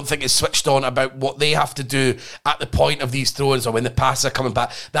defence, I don't think, is switched on about what they have to do at the point of these throws or when the passes are coming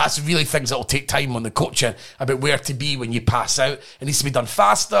back. That's really things that will take time on the coaching about where to be when you pass out. It needs to be done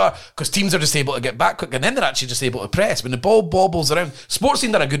faster, because teams are just able to get back quick, and then they're actually just able to press when the ball bobbles around.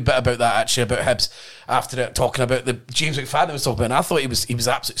 Sportsing done a good bit about that, actually, about Hibs after it, talking about the James McFadden was talking about, and I thought he was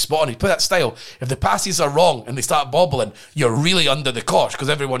absolutely spot on. He put that style. If the passes are wrong and they start bobbling, you're really under the cosh, because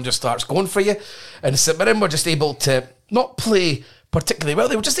everyone just starts going for you. And St Mirren were just able to not play particularly well.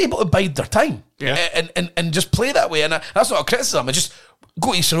 They were just able to bide their time, and just play that way. And that's not a criticism. I just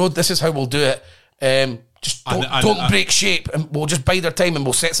go to Easter Road. This is how we'll do it. Just don't break shape, and we'll just bide our time, and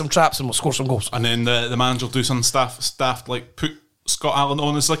we'll set some traps, and we'll score some goals. And then the manager will do some staff like put Scott Allen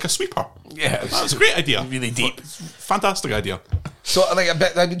on as like a sweeper. Yeah, that's a great idea. Really deep, fantastic idea. So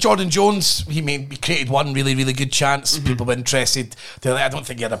like Jordan Jones, he created one really, really good chance. Mm-hmm. People were interested. I don't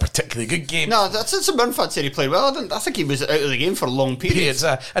think he had a particularly good game. No, that's some Burnford said he played well. I think he was out of the game for long periods.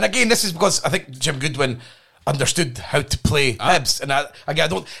 And again, this is because I think Jim Goodwin understood how to play Hibs, and I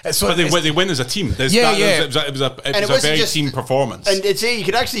don't. So but they win as a team. It was a very team performance. And you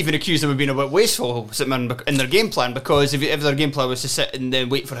could actually even accuse them of being a bit wasteful in their game plan, because if their game plan was to sit and then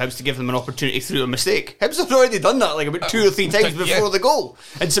wait for Hibs to give them an opportunity through a mistake, Hibs had already done that like about 2 or 3 times before the goal,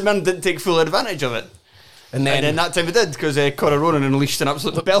 and St Mirren didn't take full advantage of it. And then that time it did, because Conor Ronan unleashed an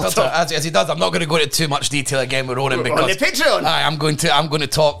absolute belter. As he does. I'm not going to go into too much detail again with Ronan, because on the Patreon. I'm going to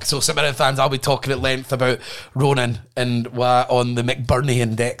talk. So St Mirren fans, I'll be talking at length about Ronan and on the McBurney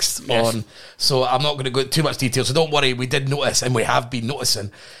index. Yes. So I'm not going to go into too much detail. So don't worry, we did notice, and we have been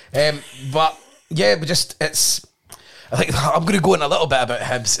noticing. But yeah, I think I'm going to go in a little bit about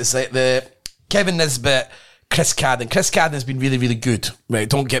Hibs. It's like the Kevin Nisbet, Chris Cadden. Chris Cadden has been really, really good. Right?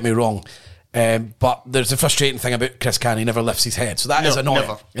 Don't get me wrong. But there's a frustrating thing about Chris Cadden. He never lifts his head, so that is annoying,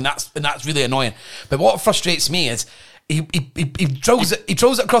 and that's really annoying. But what frustrates me is he drills it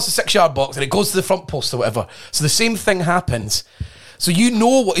across the 6-yard box, and it goes to the front post or whatever. So the same thing happens. So you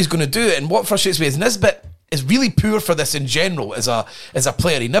know what he's going to do, and what frustrates me is Nisbet is really poor for this in general as a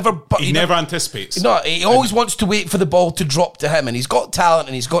player. He never anticipates. No, he always wants to wait for the ball to drop to him, and he's got talent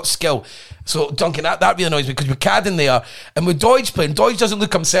and he's got skill. So Duncan, that really annoys me because with Cadden there and with Doidge playing, Doidge doesn't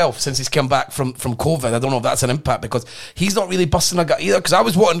look himself since he's come back from COVID. I don't know if that's an impact because he's not really busting a gut either. Because I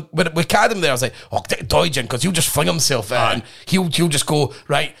was wanting with Cadden there, I was like, oh, get Doidge in because he'll just fling himself out and he'll just go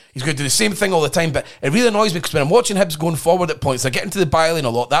right. He's going to do the same thing all the time. But it really annoys me because when I'm watching Hibs going forward at points, they're getting to the byline a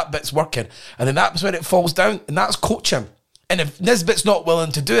lot. That bit's working, and then that's when it falls down, and that's coaching. And if Nisbet's not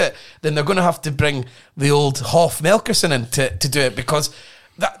willing to do it, then they're going to have to bring the old Hoff Melkerson in to do it because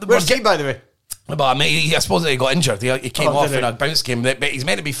where's he, by the way? But I mean, I suppose he got injured. He came off in a bounce game, but he's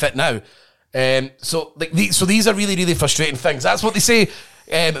meant to be fit now. So these are really, really frustrating things. That's what they say.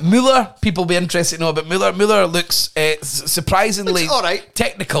 Muller, people will be interested to know about Muller. Muller looks surprisingly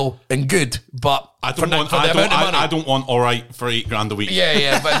technical and good, but I don't want all right for $8,000 a week.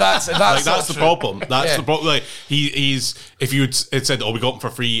 Yeah, but that's that's the problem. That's the problem. Like he's if you had said, "Oh, we got him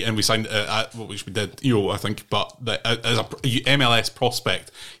for free and we signed," which we did, I think. But as a MLS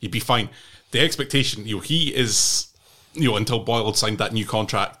prospect, you'd be fine. The expectation, he is, until Boyle signed that new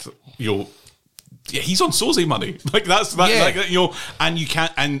contract, he's on Soze money. Like that's and you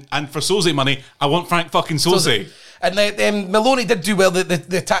can't. And for Soze money, I want Frank fucking Soze. And Maloney did do well.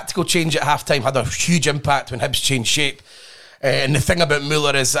 The tactical change at halftime had a huge impact when Hibs changed shape. And the thing about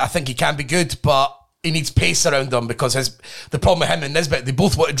Muller is, I think he can be good, but he needs pace around him because the problem with him and Nisbet, they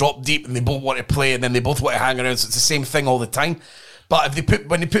both want to drop deep and they both want to play, and then they both want to hang around. So it's the same thing all the time. But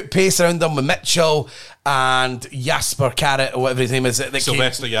when they put pace around them with Mitchell and Jasper Carrot or whatever his name is,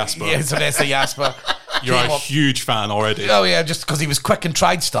 Sylvester Jasper. Yeah, Sylvester Jasper. You're a huge fan already. Oh yeah, just because he was quick and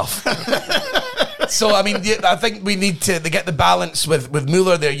tried stuff. So I mean, I think we need to get the balance with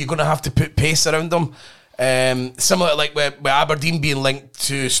Muller there. You're going to have to put pace around them. Similar like with Aberdeen being linked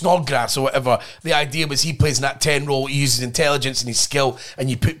to Snodgrass or whatever, the idea was he plays in that 10 role, he uses intelligence and his skill, and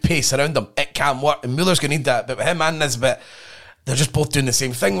you put pace around him. It can work, and Muller's going to need that. But with him and Nisbet, they're just both doing the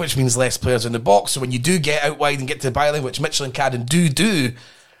same thing, which means less players in the box. So when you do get out wide and get to the byline, which Mitchell and Cadden do,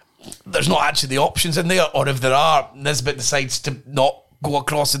 there's not actually the options in there. Or if there are, Nisbet decides to not go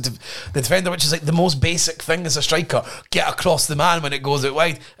across the defender, which is like the most basic thing as a striker. Get across the man when it goes out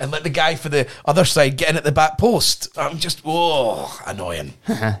wide and let the guy for the other side get in at the back post. I'm just, annoying.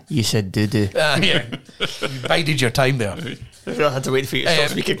 You said doo-doo. Yeah, you bided your time there. I had to wait for you to stop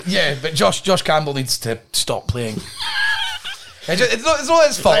speaking. Yeah, but Josh Campbell needs to stop playing. It's not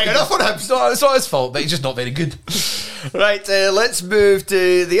his fault. Right, enough on him. It's not his fault, but he's just not very good. Right, let's move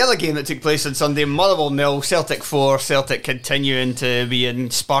to the other game that took place on Sunday. Motherwell 0, Celtic 4. Celtic continuing to be in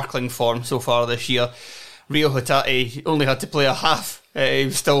sparkling form so far this year. Rio Hatate only had to play a half. I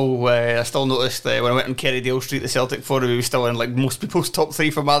still noticed when I went on Kerrydale Street, the Celtic forum, he was still in like most people's top 3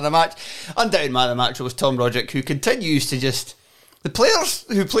 for man of the match. Undoubted man of the match was Tom Roderick, who continues to just... The players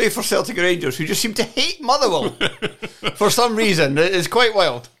who play for Celtic and Rangers who just seem to hate Motherwell for some reason. It is quite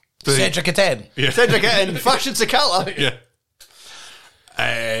wild. Cedric Etienne. Yeah. Cedric Etienne, Fashion Sakala. Yeah.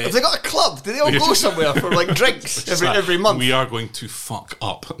 Have they got a club? Do they all go somewhere for like drinks every month? We are going to fuck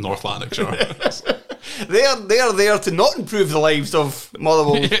up North Lanarkshire. They are there to not improve the lives of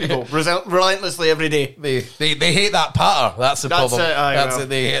Motherwell people relentlessly every day. They hate that patter. That's the problem. That's it.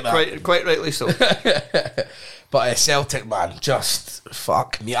 They hate that. Quite rightly so. But Celtic, man, just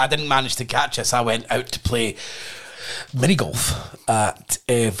fuck me. I didn't manage to catch this. I went out to play mini golf at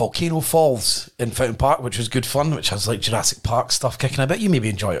Volcano Falls in Fountain Park, which was good fun, which has like Jurassic Park stuff kicking a bit. You maybe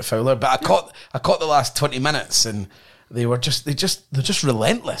enjoy it, Fowler, but I caught the last 20 minutes and they're just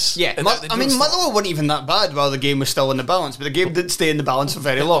relentless. Yeah, Motherwell weren't even that bad while the game was still in the balance, but the game didn't stay in the balance for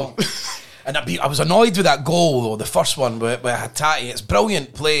very long. And I was annoyed with that goal though, the first one with Hatate. It's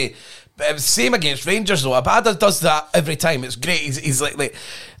brilliant play. It was the same against Rangers though. Abada does that every time. It's great. He's like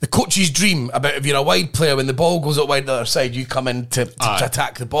the coach's dream about if you're a wide player, when the ball goes out wide the other side, you come in to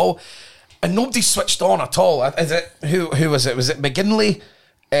attack the ball. And nobody switched on at all. Is it who was it? Was it McGinley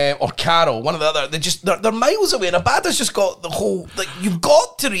or Carroll? One or the other. They're miles away, and Abada's just got the whole you've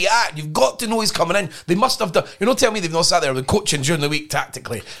got to react. You've got to know he's coming in. They must have done. Tell me they've not sat there with coaching during the week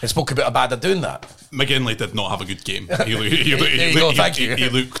tactically and spoke about Abada doing that. McGinley did not have a good game. He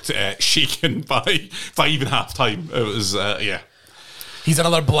looked shaken by even half time. It was He's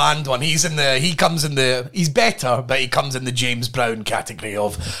another bland one. He's better, but he comes in the James Brown category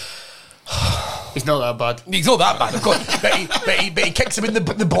of. He's not that bad. He's not that bad, of course. but he kicks him in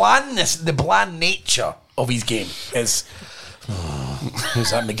the blandness, the bland nature of his game is.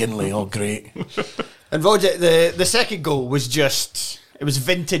 Who's that McGinley? Oh, great. And Roger, the second goal was just. It was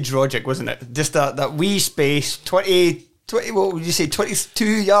vintage Rogic, wasn't it? Just that wee space, 20 20, what would you say, 22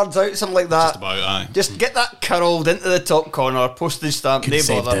 yards out, something like that. Just about, aye. Just get that curled into the top corner, postage stamp, Could have no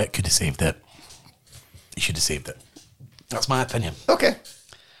saved bother. it. Could have saved it. He should have saved it. That's my opinion. Okay.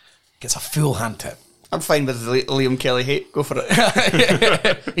 Gets a full hand tip. I'm fine with the Liam Kelly hate. Go for it.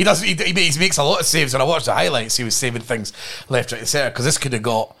 He does. He makes a lot of saves. When I watched the highlights, he was saving things left, right, and centre. Because this could have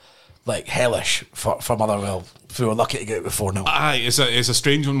got like hellish for Motherwell. If we were lucky to get it before now. Aye, it's a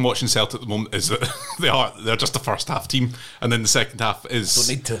strange one watching Celtic at the moment. Is that they're just a first half team, and then the second half is Don't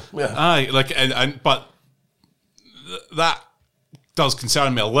need to. Yeah. Aye, like but that does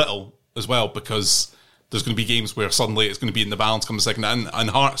concern me a little as well, because there's going to be games where suddenly it's going to be in the balance come the second, and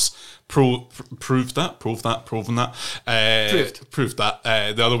Hearts proved that the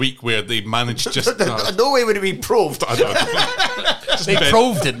other week, where they managed just no way would it be proved. They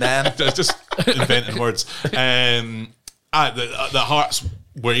proved it, man. just inventing words. The Hearts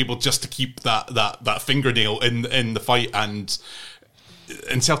were able just to keep that fingernail in the fight, and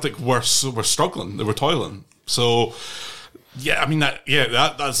Celtic were struggling. They were toiling. So yeah, I mean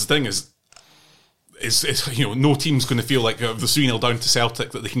that's the thing is no team's going to feel like if the 3-0 down to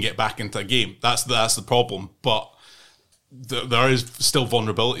Celtic that they can get back into a game. That's the problem. But there is still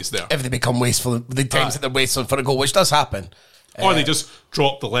vulnerabilities there. If they become wasteful, the times that they're wasteful for a goal, which does happen. Or they just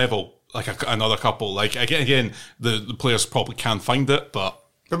drop the level like another couple. Like again, the players probably can find it, but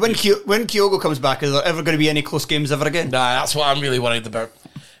when Kyogo comes back, is there ever going to be any close games ever again? Nah, that's what I'm really worried about.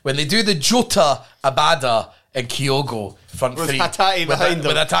 When they do the Jota, Abada, and Kyogo front with three, Hatate behind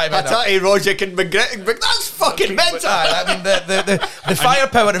them, Hatate, Rogic, and McGregor. That's fucking mental. I mean, the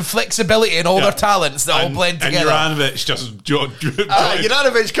firepower and flexibility and all their talents that all blend together. And Juranovic just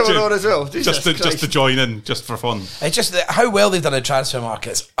Juranovic coming on as well. Just to join in, just for fun. It's just how well they've done in transfer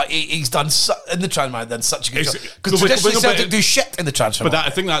markets. He's done in the transfer market, done such a good job. Because traditionally Celtic do shit in the transfer market. But I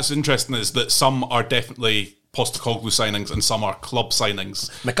think that's interesting is that some are definitely Postecoglou signings and some are club signings.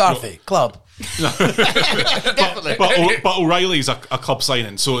 McCarthy, club. Definitely. But O'Reilly's a club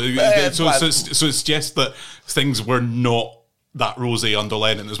signing, so it suggests that things were not that rosy under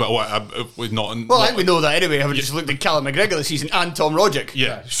Lennon as well. I think we know that anyway. Having just looked at Callum McGregor this season and Tom Rogic.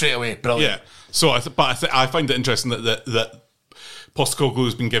 Yeah, straight away, brilliant. Yeah. So I find it interesting that Postecoglou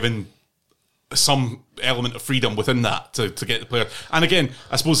has been given some element of freedom within that to get the player. And again,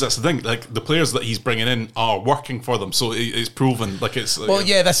 I suppose that's the thing. Like the players that he's bringing in are working for them, so it's proven. Like it's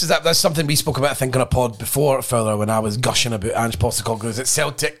that's something we spoke about, I think, on a pod before further when I was gushing about Ange Postecoglou. At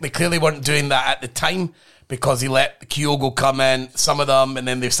Celtic, they clearly weren't doing that at the time because he let Kyogo come in, some of them, and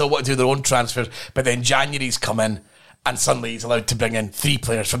then they still want to do their own transfers. But then January's come in, and suddenly he's allowed to bring in 3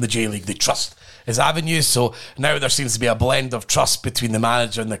 players from the J League they trust his avenues. So now there seems to be a blend of trust between the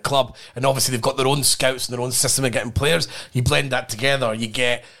manager and the club, and obviously they've got their own scouts and their own system of getting players. You blend that together, you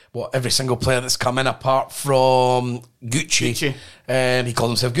get every single player that's come in apart from Gucci. He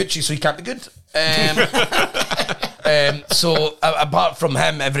calls himself Gucci, so he can't be good. So apart from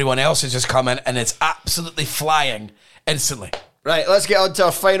him, everyone else has just come in and it's absolutely flying instantly. Right, let's get on to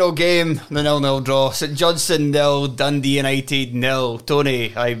our final game, the 0-0 draw. St Johnstone 0, Dundee United 0.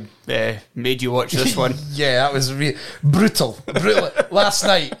 Tony, I made you watch this one. Yeah, that was brutal. Last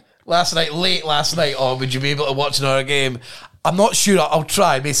night, late last night, would you be able to watch another game? I'm not sure. I'll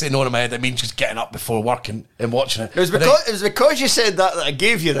try. Basically, knowing in my head, that means just getting up before work and watching it. It was because you said that I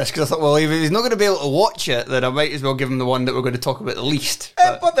gave you this, because I thought, well, if he's not going to be able to watch it, then I might as well give him the one that we're going to talk about the least.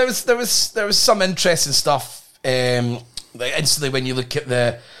 But there was some interesting stuff. Like instantly when you look at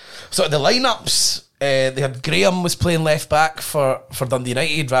the lineups, they had Graham was playing left back for Dundee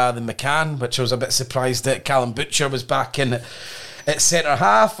United rather than McCann, which I was a bit surprised at. Callum Butcher was back in at centre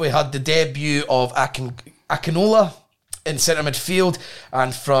half. We had the debut of Akinola in centre midfield,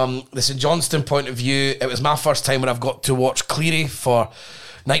 and from the St Johnstone point of view, it was my first time when I've got to watch Cleary for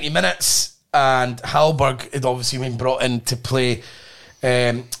 90 minutes, and Hallberg had obviously been brought in to play.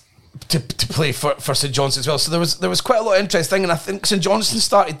 To play for St Johnstone as well. So there was quite a lot of interesting, and I think St Johnstone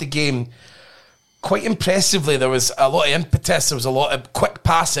started the game quite impressively. There was a lot of impetus, there was a lot of quick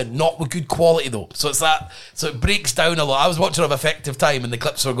passing, not with good quality though. So it breaks down a lot. I was watching on effective time and the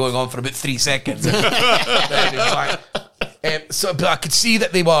clips were going on for about 3 seconds. But I could see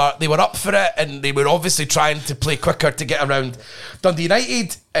that they were up for it, and they were obviously trying to play quicker to get around Dundee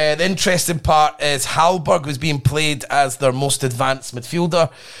United. The interesting part is Hallberg was being played as their most advanced midfielder.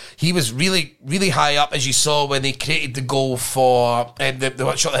 He was really, really high up, as you saw when they created the goal for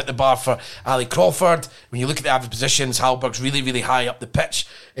the shot that hit the bar for Ali Crawford. When you look at the average positions, Hallberg's really, really high up the pitch,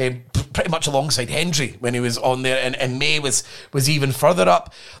 pretty much alongside Hendry when he was on there, and May was even further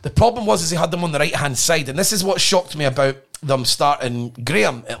up. The problem was he had them on the right hand side, and this is what shocked me about them starting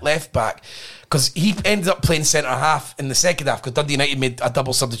Graham at left back, because he ended up playing centre half in the second half because Dundee United made a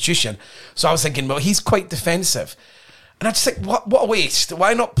double substitution. So I was thinking, well, he's quite defensive. And I just think, what a waste.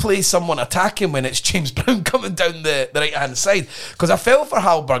 Why not play someone attacking when it's James Brown coming down the right-hand side? Because I felt for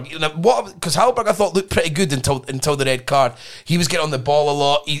Hallberg. Because Hallberg, I thought, looked pretty good until the red card. He was getting on the ball a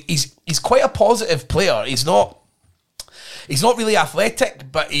lot. He's quite a positive player. He's not really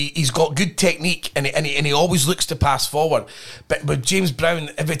athletic, but he's got good technique, and he always looks to pass forward. But with James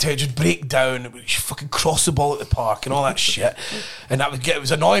Brown, every time he'd just break down, he'd fucking cross the ball at the park and all that shit. And it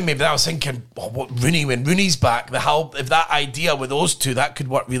was annoying me, but I was thinking, when Rooney's back, if that idea with those two, that could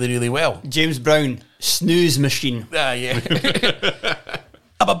work really, really well. James Brown, snooze machine. Yeah.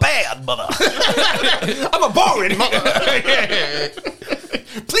 I'm a bad mother. I'm a boring mother.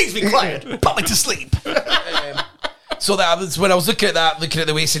 Please be quiet. Put me to sleep. So that was when I was looking at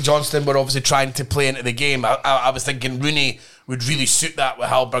the way St Johnstone were obviously trying to play into the game. I was thinking Rooney would really suit that with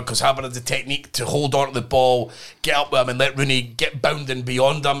Hallberg, because Hallberg has the technique to hold on to the ball, get up with him, and let Rooney get bounding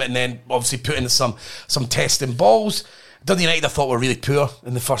beyond him, and then obviously put in some testing balls. Dundee United, I thought, were really poor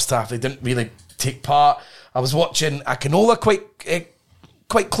in the first half. They didn't really take part. I was watching Akinola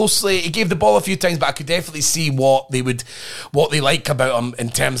quite closely. He gave the ball a few times, but I could definitely see what they like about him in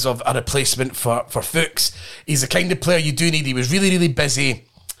terms of a replacement for Fuchs. He's the kind of player you do need. He was really, really busy.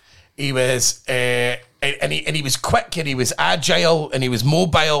 He was and he was quick, and he was agile, and he was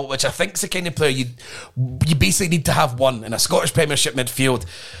mobile, which I think is the kind of player you basically need to have one in a Scottish Premiership midfield.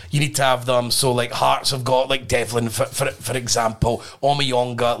 You need to have them. So like Hearts have got like Devlin for example,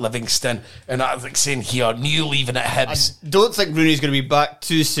 Omiyonga, Livingston, and I was like saying here, Neil leaving at Hibs. I don't think Rooney's going to be back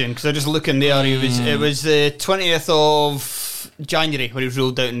too soon, because I just looking there. It was the 20th of January when he was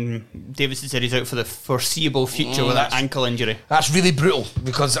ruled out, and Davidson said he's out for the foreseeable future with that ankle injury. That's really brutal,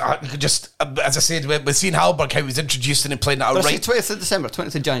 because I could just, as I said, with seeing Hallberg, how he was introduced and playing that right. 20th of December,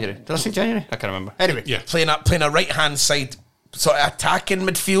 20th of January. Did I say January? I can't remember. Anyway, yeah, playing a right hand side sort of attacking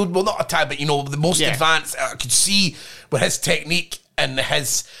midfield. Well, not attack, but the most advanced. I could see with his technique and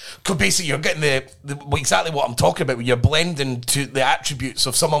his. Because basically, you're getting exactly what I'm talking about. When you're blending to the attributes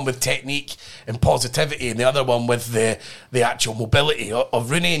of someone with technique and positivity, and the other one with the actual mobility of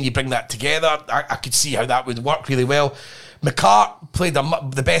Rooney, and you bring that together. I could see how that would work really well. McCart played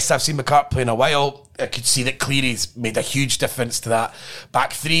the best I've seen McCart play in a while. I could see that Cleary's made a huge difference to that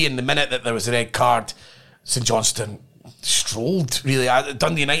back three. In the minute that there was a red card, St Johnstone strolled, really.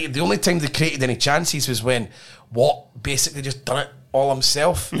 Dundee United, the only time they created any chances was when Watt basically just done it all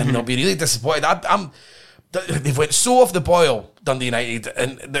himself, and they'll be really disappointed. They've went so off the boil, Dundee United,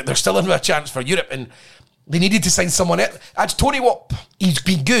 and they're still in a chance for Europe, and they needed to sign someone else. Tony Watt, he's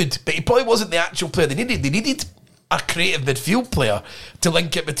been good, but he probably wasn't the actual player they needed. They needed a creative midfield player to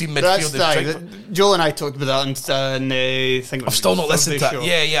link it between midfield and striker. Joel and I talked about that, and I think I've still not listened to that.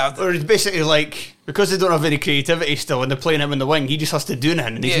 Yeah. Or it's basically like, because they don't have any creativity still, and they're playing him in the wing, he just has to do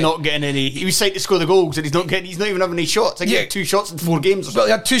nothing, and he's not getting any. He was signed to score the goals, and he's not even having any shots. He had 2 shots in 4 games. Or well,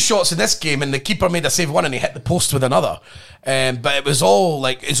 he had 2 shots in this game, and the keeper made a save one, and he hit the post with another. But it was all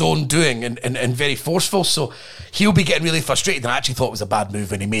like his own doing and very forceful. So he'll be getting really frustrated. And I actually thought it was a bad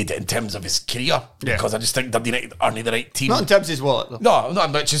move when he made it in terms of his career, because I just think Dundee United aren't the right team. Not in terms of his wallet, though. No,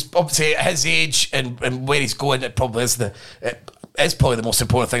 not much. Just obviously at his age and where he's going, it probably is it's probably the most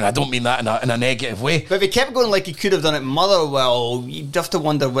important thing. I don't mean that in a negative way. But if he kept going like he could have done at Motherwell, you'd have to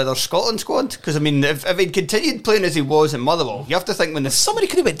wonder whether Scotland squad. Because I mean, if he'd continued playing as he was at Motherwell, you have to think when somebody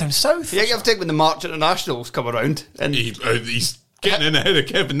could have went down south. Yeah, you have to think when the March Internationals come around, and he's getting in ahead of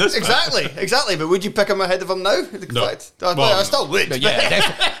Kevin this exactly. But would you pick him ahead of him now? No. I still would. Yeah,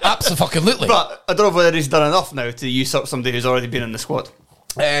 definitely. Absolutely. But I don't know whether he's done enough now to usurp somebody who's already been in the squad.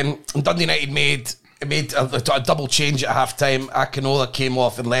 Dundee United made a double change at half time. Akinola came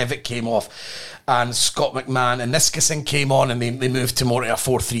off and Levitt came off, and Scott McMahon and Niskanen came on, and they moved to more of a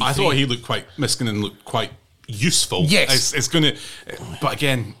 4-3-3. I thought Niskanen looked quite useful. Yes, it's going to, but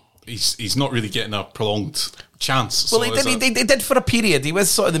again, he's not really getting a prolonged chance. Well, he did for a period. He was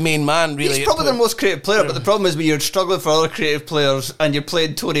sort of the main man, really. He's probably their most creative player, but the problem is when you're struggling for other creative players and you're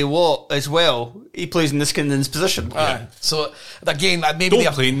playing Tony Watt as well, he plays in Niskanen's position. So again, maybe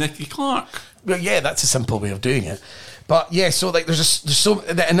don't play Nicky Clark. Well, yeah, that's a simple way of doing it. But yeah, so like there's so,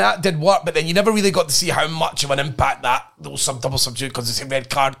 and that did work, but then you never really got to see how much of an impact those double substitute, because the red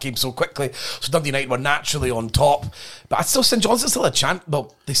card came so quickly. So Dundee United were naturally on top, but I still St Johnstone still had a chance.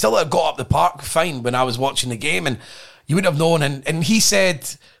 Well, they still had got up the park fine when I was watching the game, and you wouldn't have known. And he said,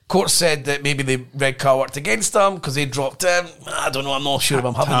 Court said that maybe the red card worked against them because they dropped him. I don't know. I'm not sure if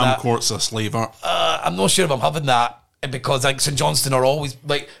I'm having that. Court's a slaver. I'm not sure if I'm having that. Because like St Johnstone are always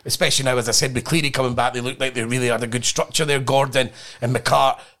like, especially now as I said with Cleary coming back, they look like they really had a good structure there. Gordon and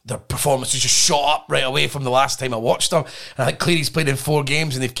McCart their performances just shot up right away from the last time I watched them. And I think Cleary's played in 4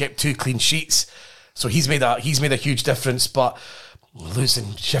 games and they've kept 2 clean sheets. So he's made a huge difference. But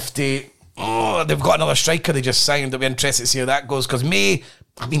losing Shifty, they've got another striker they just signed. I'll be interested to see how that goes. Because May,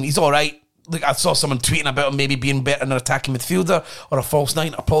 I mean, he's all right. Look, I saw someone tweeting about him maybe being better than an attacking midfielder or a false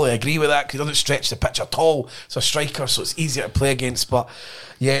 9. I probably agree with that because he doesn't stretch the pitch at all. It's a striker, so it's easier to play against. But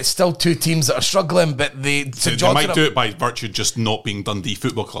yeah, it's still 2 teams that are struggling. But they might do it by virtue of just not being Dundee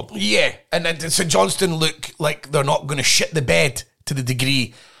Football Club. Yeah, and then St Johnstone look like they're not going to shit the bed to the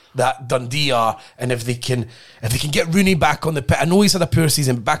degree that Dundee are. And if they can get Rooney back on the pitch, I know he's had a poor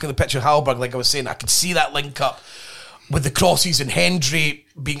season, but back on the pitch with Hallberg, like I was saying, I can see that link up with the crosses and Hendry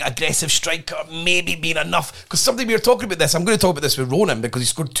being aggressive striker, maybe being enough. Because something we were talking about this, I'm going to talk about this with Ronan because he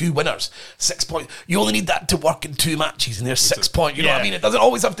scored 2 winners, 6 points. You only need that to work in 2 matches and there's 6 points. You know what I mean? It doesn't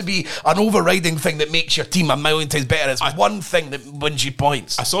always have to be an overriding thing that makes your team a million times better. It's one thing that wins you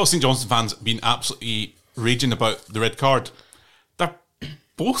points. I saw St Johnstone fans being absolutely raging about the red card.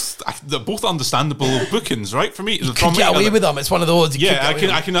 They're both understandable bookings, right? For me, you can get away with them. It's one of those.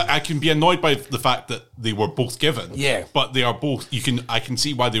 I can be annoyed by the fact that they were both given. Yeah, but they are both. I can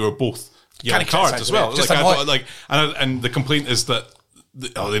see why they were both yellow cards as well. And the complaint is that they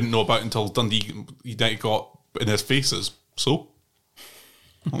didn't know about it until Dundee United got in their faces. So,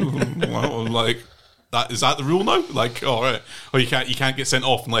 like, that is that the rule now? Like, all right, or you can't get sent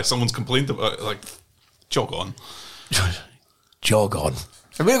off unless someone's complained about it. Like, jog on, jog on.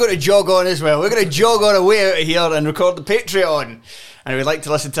 And we're going to jog on as well. We're going to jog on away out of here and record the Patreon. And if you'd like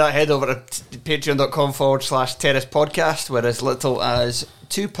to listen to that, head over to patreon.com/Terrace Podcast, where as little as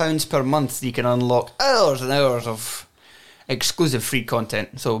 £2 per month you can unlock hours and hours of exclusive free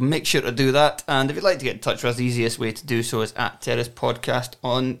content. So make sure to do that. And if you'd like to get in touch with us, the easiest way to do so is at Terrace Podcast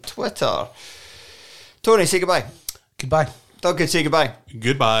on Twitter. Tony, say goodbye. Goodbye. Duncan, say goodbye.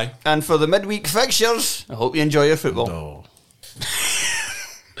 Goodbye. And for the midweek fixtures, I hope you enjoy your football. No.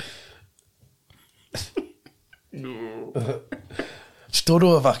 Just don't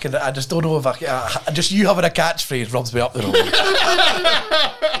know if I can. I just don't know if I can. Just you having a catchphrase rubs me up the road.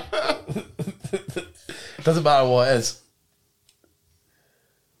 Doesn't matter what it is.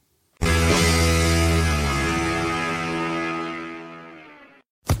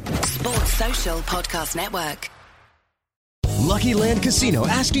 Sports Social Podcast Network. Lucky Land Casino,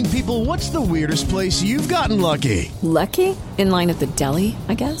 asking people, what's the weirdest place you've gotten lucky? Lucky? In line at the deli,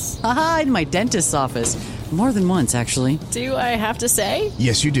 I guess? Aha, in my dentist's office. More than once, actually. Do I have to say?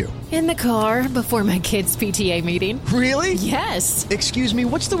 Yes, you do. In the car before my kids' PTA meeting. Really? Yes. Excuse me,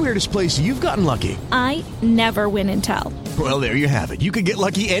 what's the weirdest place you've gotten lucky? I never win and tell. Well, there you have it. You can get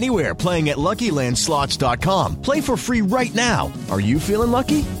lucky anywhere, playing at LuckyLandSlots.com. Play for free right now. Are you feeling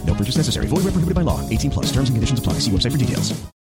lucky? No purchase necessary. Void where prohibited by law. 18+. Terms and conditions apply. See website for details.